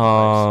to drop.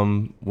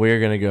 We're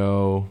gonna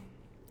go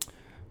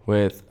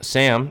with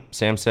Sam.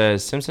 Sam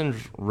says Simpsons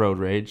Road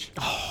Rage.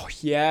 Oh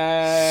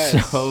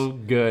yes. So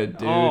good,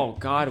 dude. Oh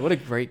god, what a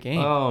great game.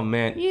 Oh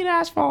man. Eat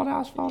asphalt.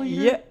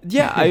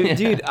 Yeah.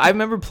 I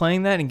remember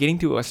playing that and getting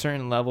to a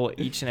certain level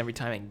each and every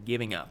time and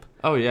giving up.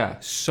 Oh yeah.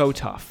 So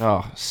tough.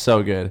 Oh,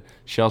 so good.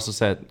 She also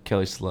said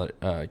Kelly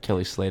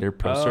Slater,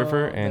 Pro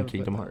Surfer, and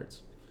Kingdom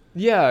Hearts.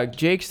 Yeah,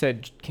 Jake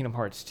said Kingdom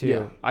Hearts too.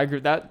 Yeah. I agree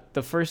that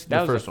the first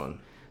one.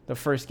 The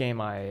first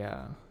game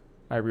I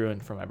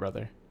ruined for my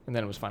brother. And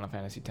then it was Final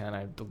Fantasy X.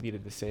 I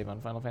deleted the save on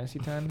Final Fantasy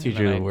X. Dude,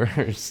 you're the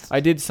worst. I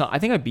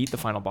think I beat the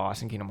final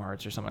boss in Kingdom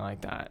Hearts or something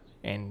like that,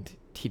 and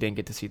he didn't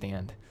get to see the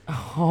end.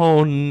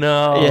 Oh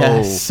no.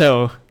 Yeah,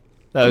 so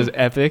that was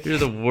epic. You're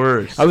the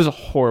worst. I was a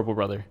horrible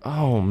brother.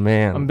 Oh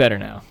man. I'm better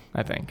now,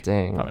 I think.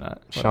 Dang. Probably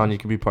not. Sean, you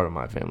can be part of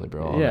my family,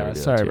 bro. Yeah,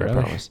 sorry, brother.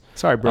 I promise.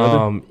 Sorry,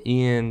 brother.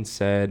 Ian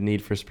said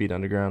Need for Speed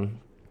Underground.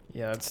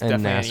 Yeah, that's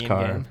and definitely NASCAR.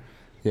 An Ian game.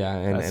 Yeah,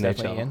 and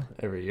That's NHL Ian.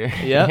 every year.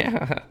 Yep.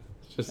 Yeah.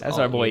 Just that's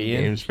our boy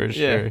Ian. Games for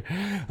Yeah.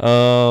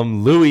 sure.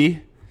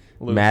 Louis.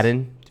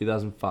 Madden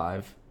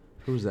 2005.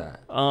 Who's that?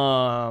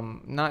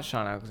 Not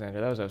Sean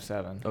Alexander. That was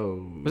 07.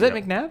 Oh. Was that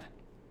McNabb?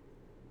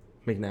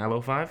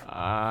 McNabb 05?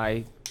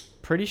 I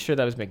pretty sure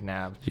that was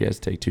McNabb. You guys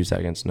take 2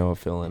 seconds. Noah,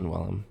 fill in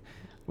while I'm.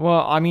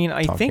 Well, I mean, I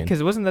think talking.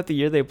 because wasn't that the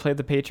year they played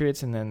the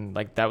Patriots, and then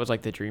like that was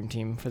like the dream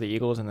team for the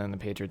Eagles, and then the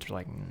Patriots were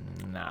like,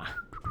 nah,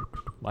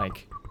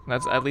 like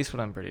that's at least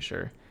what I'm pretty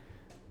sure.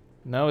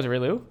 No, was it Ray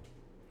Lewis?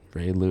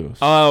 Ray Lewis.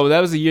 Oh,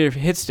 that was the year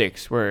hit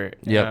sticks were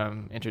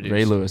introduced.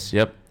 Ray Lewis,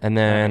 yep. And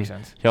then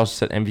he also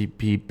said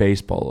MVP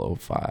Baseball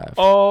 05.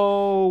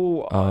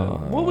 Oh,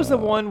 what was the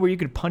one where you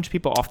could punch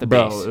people off the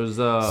base? Bro, it was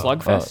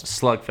Slugfest.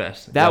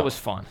 Slugfest. That was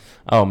fun.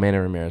 Oh, Manny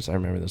Ramirez. I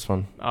remember this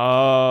one.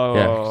 Oh.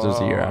 Yeah, because it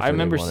was a year after. I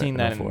remember seeing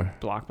that in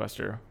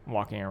Blockbuster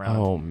walking around.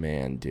 Oh,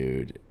 man,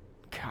 dude.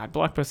 God,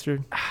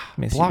 Blockbuster.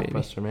 Miss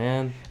Blockbuster, you,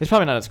 man. It's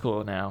probably not as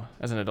cool now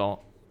as an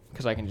adult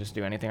because I can just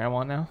do anything I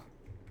want now.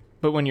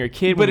 But when you're a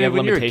kid, when you have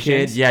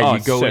limitations, you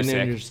go in there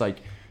and you're just like,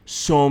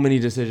 so many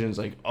decisions.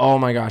 Like, oh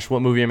my gosh,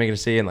 what movie am I going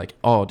to see? And like,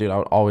 oh, dude, I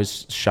would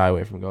always shy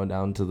away from going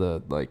down to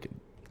the like,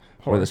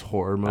 where this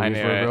horror movies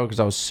were, bro,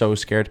 because I was so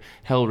scared.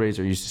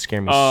 Hellraiser used to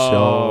scare me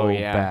so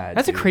bad.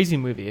 That's a crazy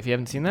movie. If you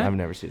haven't seen that, I've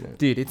never seen it.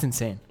 Dude, it's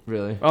insane.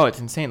 Really? Oh, it's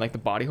insane. Like the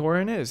body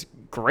horror in it is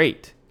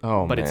great.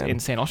 Oh, but man. it's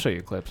insane. I'll show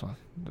you clips on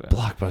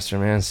Blockbuster,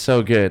 man,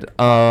 so good.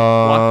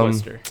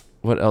 Blockbuster.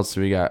 What else do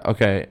we got?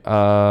 Okay.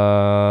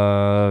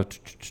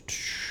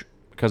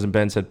 Cousin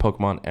Ben said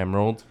Pokemon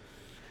Emerald.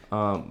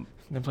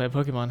 Didn't play a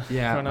Pokemon.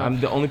 Yeah,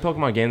 the only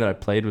Pokemon game that I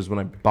played was when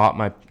I bought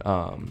my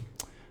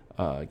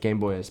Game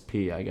Boy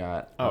SP. I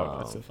got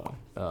that's so fun.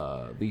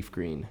 Leaf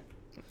Green.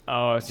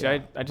 Oh, see, Yeah,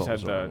 I just had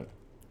the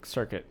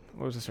circuit.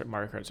 What was the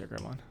Mario Kart circuit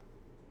I'm on?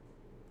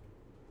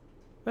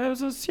 That was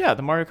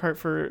the Mario Kart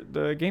for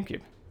the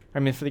GameCube. I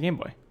mean, for the Game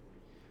Boy.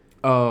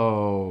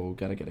 Oh,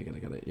 got it.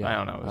 Yeah, I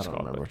don't know what it's called.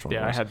 Remember which one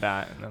I had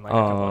that, and then like a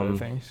couple other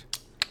things.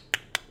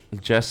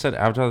 Jess said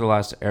Avatar: The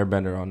Last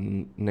Airbender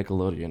on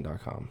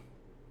Nickelodeon.com.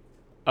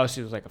 Oh,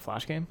 so it was like a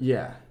Flash game?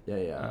 Yeah.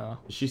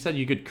 She said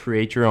you could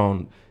create your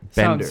own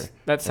bender.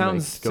 That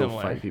sounds go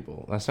similar. fight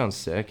people. That sounds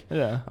sick.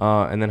 Yeah.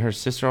 And then her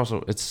sister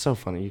also. It's so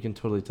funny. You can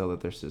totally tell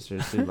that their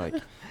sisters like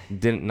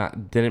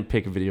didn't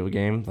pick a video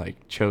game.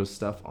 Like chose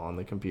stuff on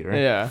the computer.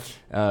 Yeah.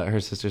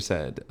 Her sister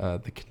said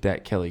the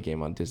Cadet Kelly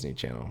game on Disney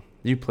Channel.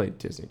 You played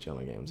Disney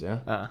Channel games,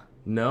 yeah?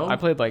 No. I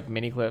played like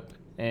Miniclip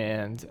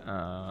and.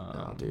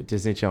 No, dude,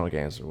 Disney Channel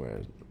games are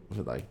where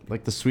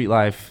like the Sweet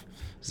Life,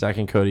 Zack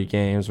and Cody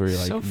games where you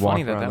like so walk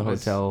around the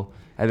hotel,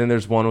 and then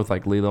there's one with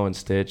like Lilo and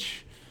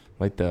Stitch,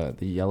 like the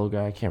yellow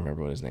guy. I can't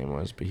remember what his name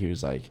was, but he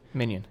was like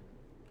Minion.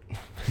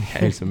 Yeah,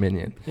 he's a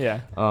minion.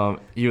 Yeah.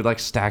 You would like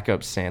stack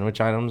up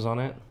sandwich items on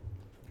it.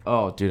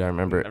 Oh, dude, I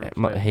remember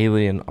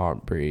Haley and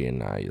Aubrey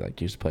and I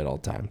like used to play it all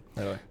the time.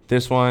 Really?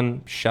 This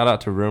one, shout out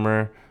to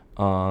Rumor.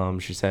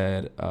 She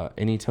said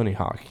any Tony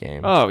Hawk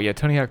game. Oh yeah,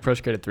 Tony Hawk Pro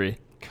Skater 3.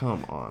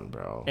 Come on,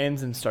 bro.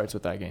 Ends and starts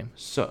with that game.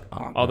 So,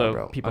 although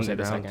bro. people say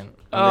the second.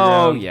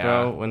 Oh yeah,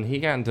 bro. When he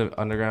got into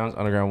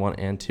Underground 1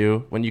 and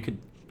 2, when you could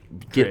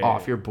get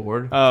off your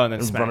board, and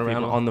then run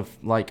around people.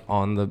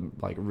 on the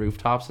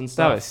rooftops and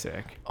stuff. That was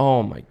sick.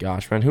 Oh my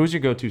gosh, man. Who was your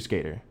go-to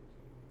skater?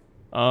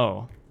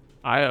 Oh,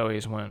 I think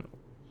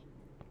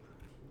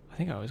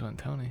I always went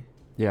Tony.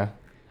 Yeah.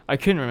 I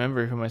couldn't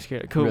remember who my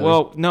skater. Cool. Really?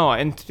 Well, no,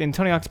 in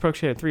Tony Hawk's Pro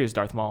Skater 3 is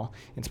Darth Maul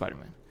and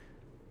Spider-Man.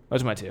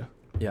 Those are my two.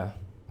 Yeah.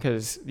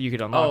 Because you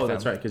could unlock them. Oh,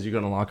 that's right, because you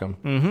can unlock them.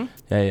 Mm-hmm.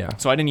 Yeah.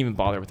 So I didn't even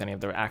bother with any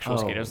of the actual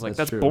skaters. Like,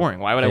 that's true. boring.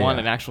 Why would I want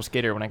an actual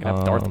skater when I can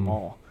have Darth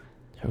Maul?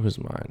 Who was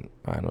mine?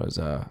 Mine was,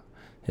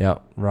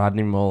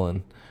 Rodney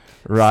Mullen.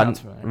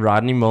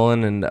 Rodney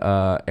Mullen and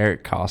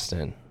Eric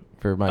Costin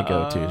for my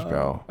go-tos,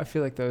 bro. I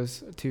feel like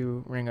those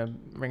two ring a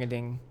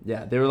ding.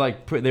 Yeah, they were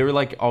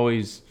like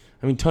always.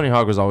 I mean, Tony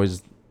Hawk was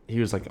always. he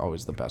was like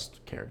always the best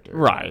character.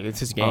 Right, it's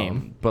his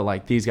game. But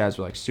like these guys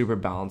were like super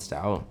balanced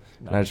out.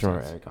 That And I just makes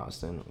remember sense. Eric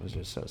Austin was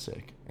just so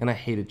sick. And I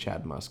hated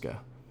Chad Muska.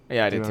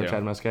 Yeah, I Do you did remember too.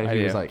 Chad Muska? I He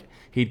do. was like,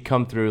 he'd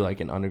come through like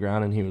an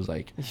underground and he was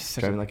like He's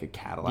such driving a- like a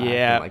Cadillac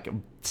Yeah. and like a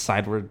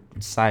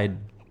side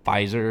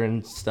visor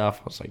and stuff.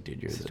 I was like,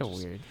 dude, you're Such a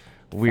just weird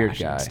weird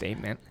fashion guy.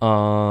 statement.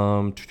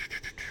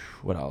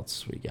 What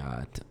else we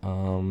got?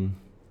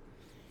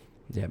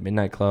 Yeah,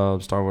 Midnight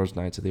Club, Star Wars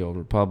Knights of the Old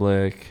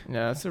Republic.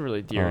 Yeah, that's a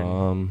really dear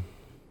and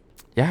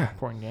Yeah.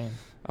 important game.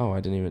 Oh, I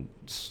didn't even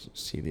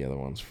see the other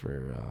ones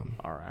for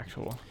Our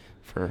actual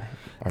our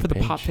for the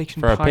page. Pop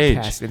Fiction For our page.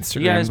 Podcast Instagram.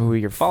 You guys who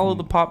you're follow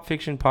the Pop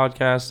Fiction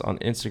Podcast on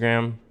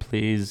Instagram,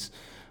 please.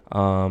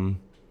 We're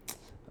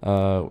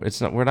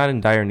not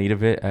in dire need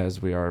of it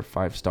as we are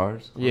 5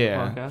 stars. On the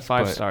podcast,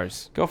 5 but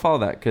stars. Go follow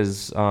that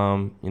because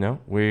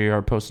we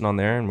are posting on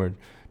there and we're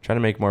trying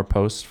to make more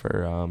posts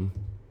for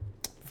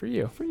For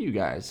you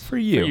guys. For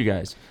you.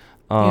 guys.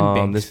 And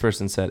Binks. This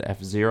person said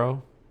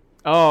F-Zero.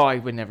 Oh, I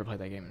would never play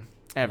that game.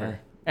 Ever. Yeah.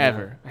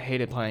 Ever. I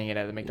hated playing it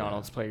at the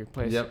McDonald's place.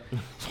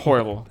 It's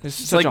horrible. It's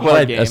It's such like a what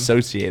hard I game.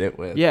 associate it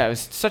with. Yeah, it was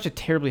such a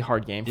terribly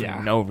hard game for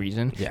Yeah. no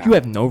reason. Yeah. You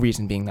have no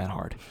reason being that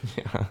hard.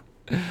 Yeah.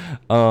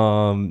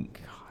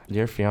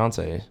 Your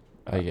fiance,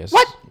 I guess.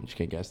 What? You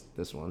could guess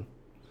this one.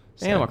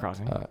 Animal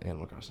Crossing.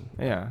 Animal Crossing.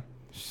 Yeah. Animal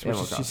She's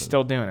Crossing.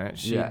 still doing it.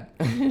 She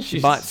She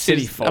bought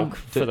City Folk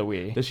for Does the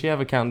Wii. she have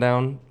a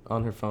countdown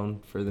on her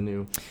phone for the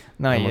new?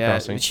 Not Animal yet.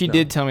 Crossing? She No.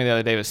 did tell me the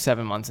other day it was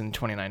 7 months and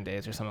 29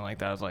 days or something like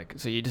that. I was like,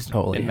 so you just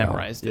Holy hell.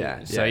 memorized it.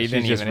 Yeah, So you she's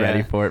didn't just even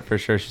ready for it for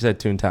sure. She said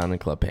Toontown and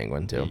Club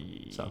Penguin too.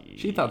 So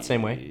she thought the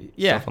same way.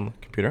 Yeah. Stuff on the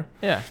computer.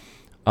 Yeah.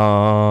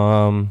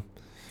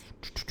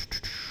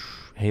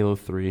 Halo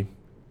 3.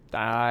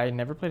 I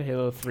never played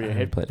Halo 3. I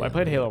never played I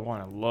played Halo. Halo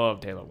 1. I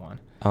loved Halo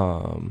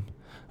 1.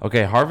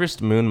 Okay,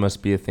 Harvest Moon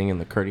must be a thing in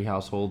the Curdy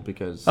household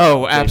because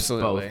Oh, they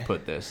absolutely. both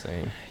put this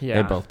thing.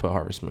 Yeah. They both put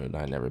Harvest Moon.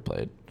 I never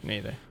played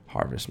Neither.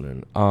 Harvest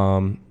Moon.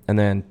 And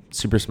then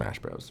Super Smash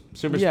Bros.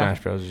 Super Yeah.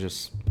 Smash Bros is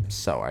just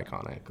so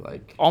iconic.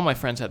 Like, All my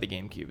friends had the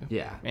GameCube.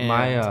 yeah, And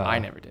I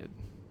never did.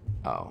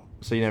 Oh,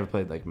 so you never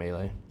played like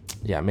Melee?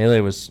 Yeah, Melee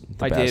was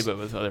the I best. did, but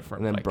with other friends.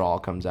 And then like, Brawl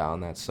comes out,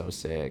 and that's so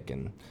sick,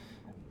 and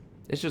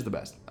it's just the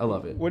best. I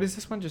love it. What is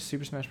this one? Just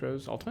Super Smash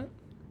Bros. Ultimate?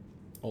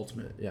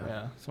 Ultimate,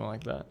 Yeah, something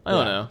like that. I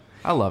don't know.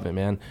 I love it,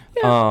 man.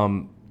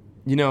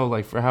 Yeah.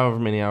 Like for however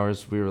many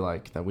hours we were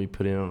like that we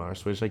put in on our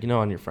Switch, like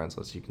on your friends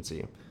list, you can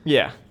see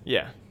Yeah,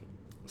 yeah.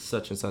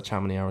 such and such how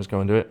many hours go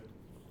into it.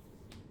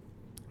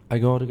 I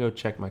go to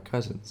check my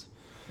cousins.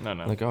 No.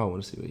 Like, oh, I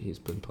want to see what he's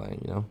been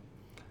playing.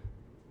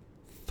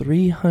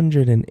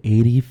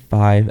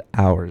 385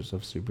 hours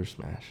of Super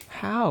Smash.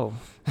 How?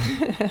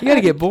 You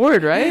gotta get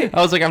bored, right?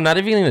 I was like, I'm not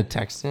even gonna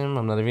text him.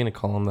 I'm not even gonna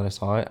call him that I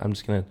saw it. I'm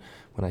just gonna,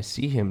 when I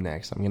see him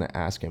next, I'm gonna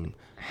ask him,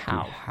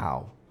 How? "Dude,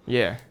 how?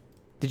 Yeah.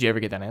 Did you ever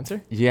get that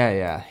answer?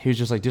 Yeah. He was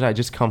just like, dude, I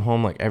just come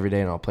home like every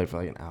day and I'll play for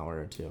like an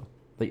hour or two,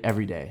 like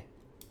every day,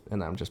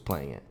 and I'm just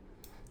playing it.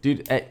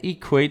 Dude, it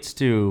equates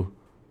to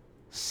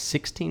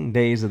 16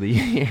 days of the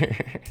year.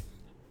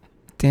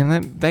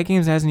 Damn, that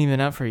game hasn't even been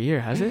out for a year,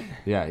 has it?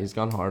 Yeah, he's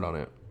gone hard on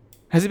it.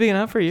 Has it been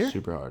out for a year?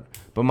 Super hard.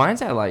 But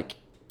mine's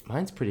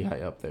pretty high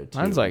up there too.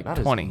 Mine's like Not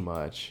 20. as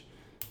much.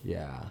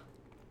 Yeah.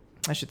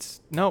 I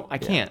Yeah.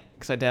 can't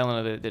because I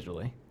downloaded it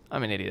digitally.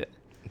 I'm an idiot.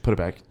 Put it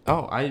back.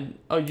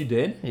 Oh, you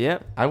did?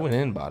 Yep. I went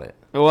in and bought it.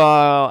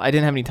 Well, I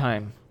didn't have any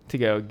time to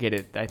go get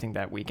it. I think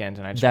that weekend,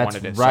 and I just That's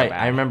wanted it right. so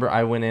bad. I remember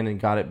I went in and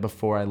got it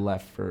before I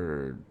left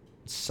for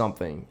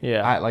something.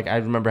 Yeah. I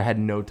remember I had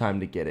no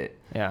time to get it.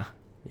 Yeah.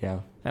 Yeah.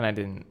 And I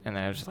didn't. And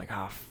then I was just like,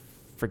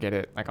 forget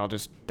it. Like, I'll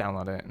just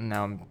download it. And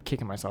now I'm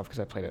kicking myself because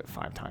I played it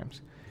 5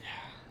 times. Yeah.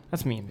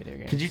 That's me in video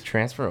games. Could you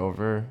transfer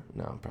over?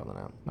 No, probably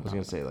not. I was No.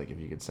 gonna say like if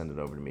you could send it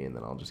over to me and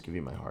then I'll just give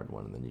you my hard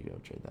one and then you go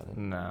trade that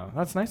in. No,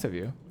 that's nice of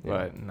you, Yeah.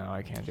 but no,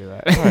 I can't do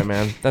that. All right,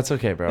 man. That's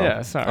okay, bro.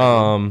 Yeah,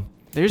 sorry.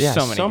 There's yeah,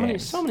 so many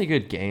games. so many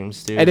good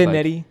games, dude. Ed and Like,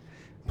 Eddie,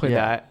 played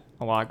yeah. that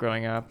a lot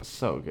growing up.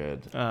 So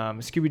good.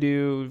 Scooby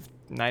Doo,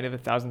 Night of a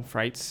Thousand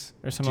Frights,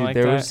 or something Dude, like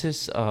there that. was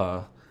this.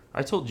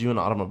 I told you and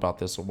Autumn about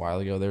this a while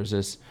ago. There was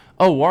this.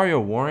 Oh,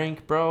 Wario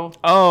Warink, bro.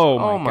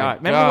 Oh my god!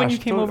 Remember when you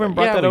gosh, came dude. over and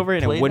brought Yeah, that we over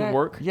and it played wouldn't that?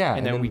 work? Yeah,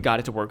 and then we got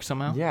it to work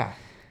somehow. Yeah,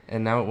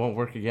 and now it won't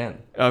work again.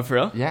 Oh, for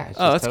real? Yeah. It's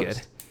Oh, just that's toast.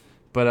 good.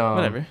 But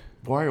Whatever.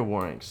 Wario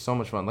Warink, so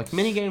much fun. Like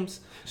mini games,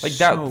 like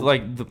So that.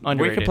 Like where you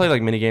underrated. could play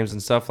like mini games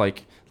and stuff.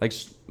 Like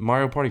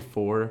Mario Party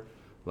 4.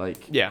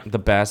 Like Yeah. the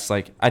best.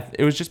 Like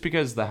it was just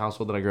because the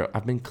household that I grew up.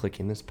 I've been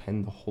clicking this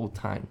pen the whole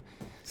time.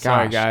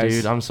 Sorry, Gosh, guys.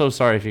 dude. I'm so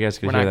sorry if you guys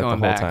could We're hear not that the going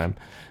whole back.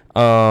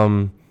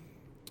 time.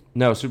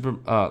 No, not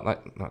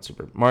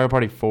Super Mario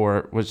Party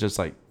 4 was just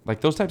like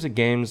those types of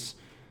games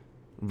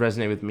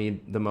resonate with me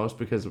the most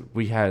because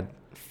we had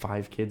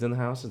 5 kids in the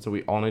house, and so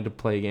we all need to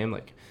play a game.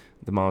 Like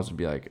the moms would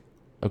be like,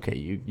 okay,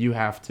 you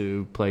have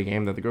to play a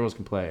game that the girls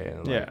can play, and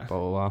like, Yeah. blah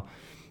blah blah.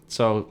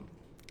 So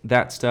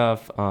that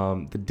stuff,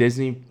 the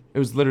Disney, it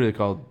was literally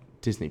called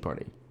Disney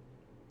Party.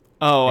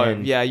 Oh,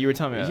 And- yeah, you were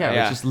telling me that. Yeah, it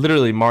was just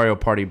literally Mario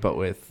Party but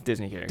with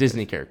Disney characters.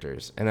 Disney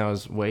characters, and that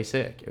was way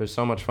sick. It was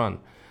so much fun.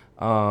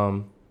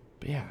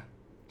 But yeah,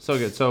 so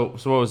good. So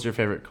what was your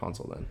favorite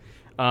console then?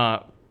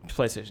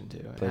 PlayStation 2.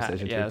 PlayStation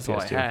 2. Yeah, that's all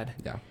I had.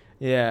 Yeah.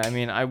 Yeah, I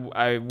mean,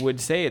 I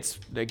would say it's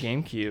the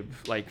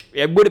GameCube. Like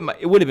it would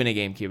have been a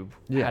GameCube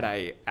had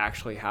I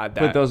actually had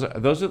that. But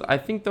those are I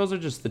think those are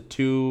just the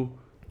two.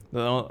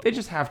 The, They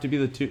just have to be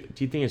the two.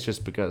 Do you think it's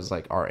just because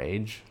like our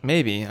age?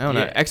 maybe, I don't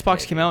know. Yeah, Xbox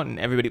maybe. came out and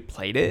everybody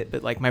played it,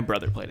 but like my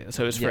brother played it,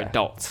 so it was for Yeah.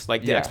 adults.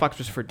 Like the Yeah. Xbox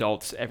was for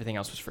adults, everything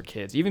else was for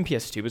kids. Even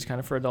PS2 was kind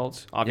of for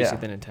adults. Obviously,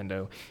 Yeah. the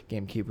Nintendo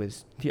GameCube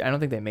was. I don't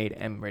think they made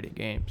M-rated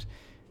games.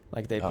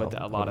 Like they put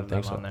a lot of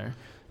them on there.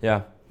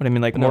 Yeah. But I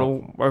mean, like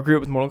No. I grew up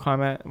with Mortal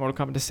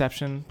Kombat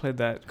Deception. Played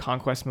that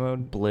Conquest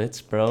mode.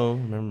 Blitz, bro.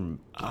 Remember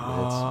Blitz?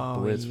 Oh,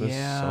 Blitz was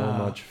yeah.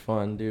 so much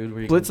fun, dude.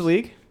 Where you Blitz can-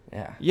 League.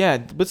 Yeah. Yeah,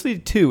 Blitz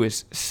League 2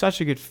 is such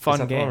a good Is fun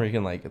that the one where game. you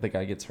can like the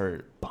guy gets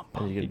hurt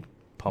and you can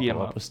pump beat him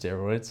him up up. with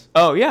steroids.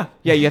 Oh yeah,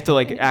 yeah. You have to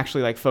like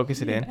actually like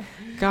focus it in.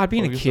 God,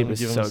 being a Focus kid on was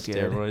giving so him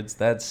good. Steroids.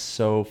 That's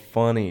so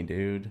funny,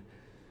 dude.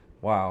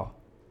 Wow.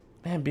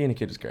 Man, being a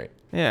kid is great.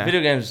 Yeah. Video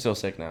games are still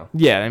sick now.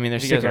 Yeah, I mean,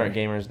 If there's you guys aren't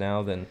gamers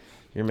now, then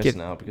you're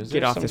missing out because get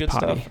there's off some this good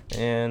potty. stuff.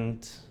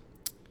 And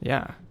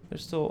Yeah.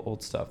 there's still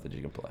old stuff that you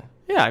can play.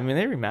 Yeah, I mean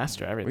they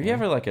remaster Were everything. you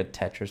ever like a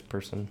Tetris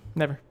person?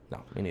 Never. No,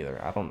 me neither.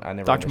 I never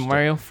Dr. understood.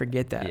 Mario,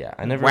 forget that. Yeah,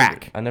 I never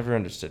Whack. I never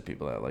understood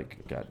people that like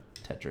got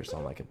Tetris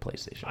on like a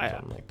PlayStation or I-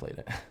 something, like played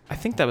it. I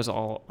think that was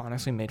all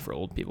honestly made for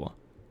old people.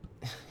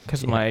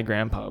 Because Yeah. my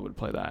grandpa would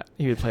play that.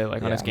 He would play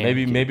like on his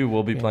game. Maybe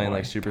we'll be Game playing Boy.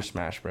 like Super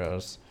Smash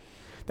Bros.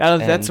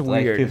 That's And,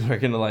 like, weird. people are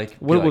gonna like.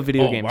 What be would like,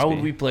 video "Oh, games Why would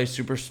be?" we play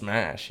Super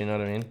Smash? You know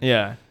what I mean?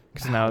 Yeah.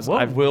 Because now it's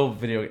What will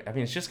video? I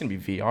mean, it's just gonna be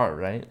VR,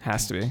 right?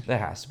 has to be. That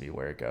has to be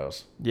where it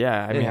goes.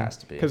 Yeah, I It mean, has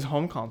to be. because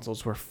home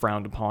consoles were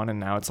frowned upon, and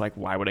now it's like,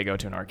 why would I go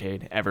to an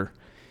arcade ever?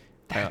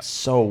 That's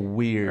so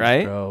weird,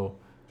 Right? bro.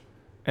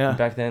 Yeah,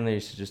 Back then, they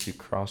used to just do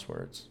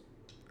crosswords.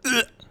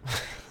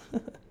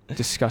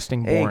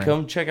 disgusting. Hey, Boring.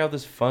 come check out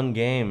this fun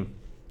game.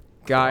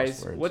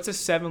 Guys, Crosswords. what's a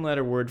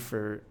 7-letter word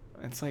for?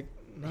 It's like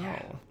no.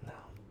 No.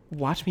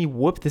 Watch me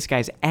whoop this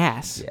guy's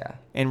ass Yeah.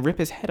 and rip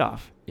his head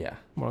off. Yeah.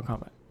 Mortal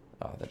Kombat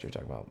Oh, I thought you were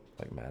talking about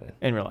like Madden.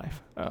 in real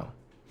life. Oh,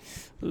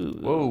 Ooh,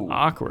 Whoa.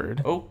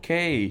 awkward.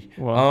 Okay.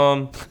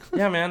 Well-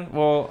 Yeah, man.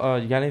 Well,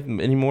 you got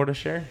any more to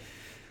share?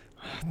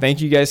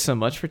 Thank you guys so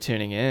much for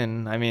tuning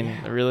in. I mean,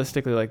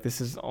 realistically, like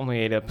this is only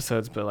 8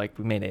 episodes, but like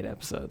we made 8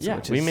 episodes. Yeah,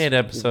 which we is made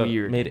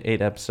weird. made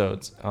 8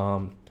 episodes.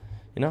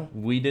 You know,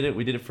 we did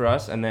it for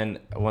us, and then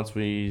once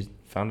we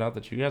found out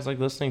that you guys like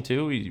listening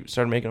too, we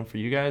started making them for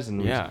you guys,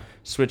 and we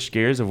switched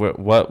gears of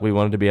what we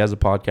wanted to be as a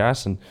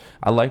podcast. And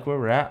I like where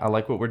we're at. I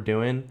like what we're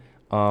doing.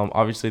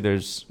 Obviously,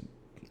 there's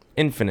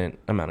infinite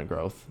amount of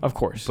growth, Of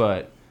course.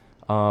 but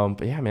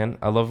yeah, man,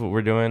 I love what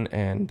we're doing,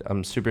 and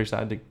I'm super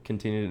excited to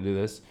continue to do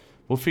this.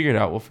 We'll figure it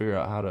out. We'll figure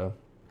out how to.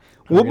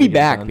 We'll be get it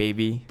back, done.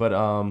 baby. But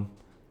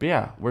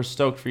yeah, we're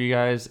stoked for you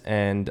guys,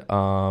 and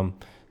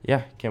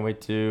yeah, can't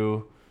wait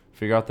to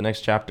figure out the next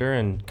chapter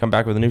and come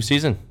back with a new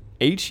season.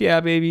 Yeah,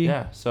 baby.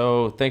 Yeah.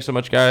 So thanks so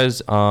much,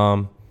 guys.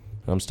 I'm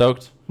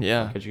stoked.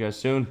 Yeah. Catch you guys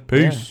soon.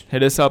 Yeah.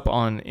 Hit us up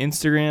on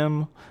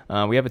Instagram.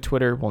 We have a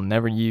Twitter we'll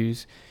never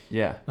use.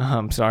 Yeah.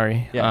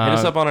 Sorry. Yeah. Hit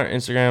us up on our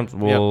Instagrams.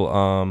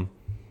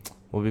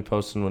 We'll be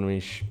posting when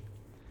we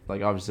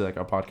like obviously like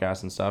our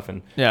podcast and stuff,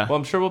 and Yeah. well,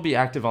 I'm sure we'll be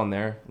active on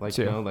there, like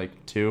Too. you know,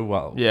 like too.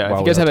 While Yeah.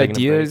 while If you guys we're have taking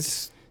a break.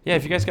 ideas, Yeah,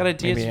 if you guys got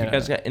ideas, Maybe, if you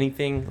guys got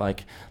anything,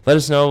 like, let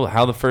us know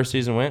how the first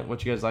season went,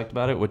 what you guys liked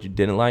about it, what you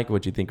didn't like,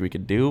 what you think we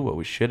could do, what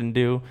we shouldn't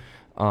do.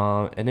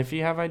 And if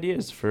you have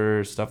ideas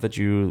for stuff that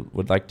you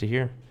would like to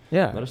hear,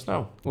 yeah. let us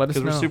know. Let us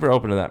Because we're know. super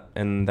open to that,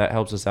 and that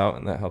helps us out,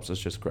 and that helps us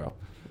just grow.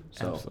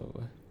 So,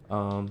 Absolutely.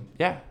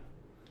 yeah.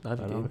 Love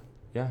you, I don't dude. know.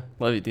 Yeah.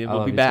 Love you, dude. I We'll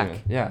love be you too, back. man.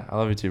 Yeah, I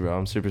love you too, bro.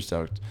 I'm super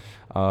stoked.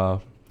 Yeah,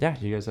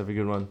 you guys have a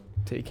good one.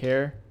 Take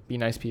care. Be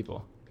nice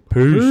people.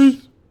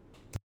 Peace.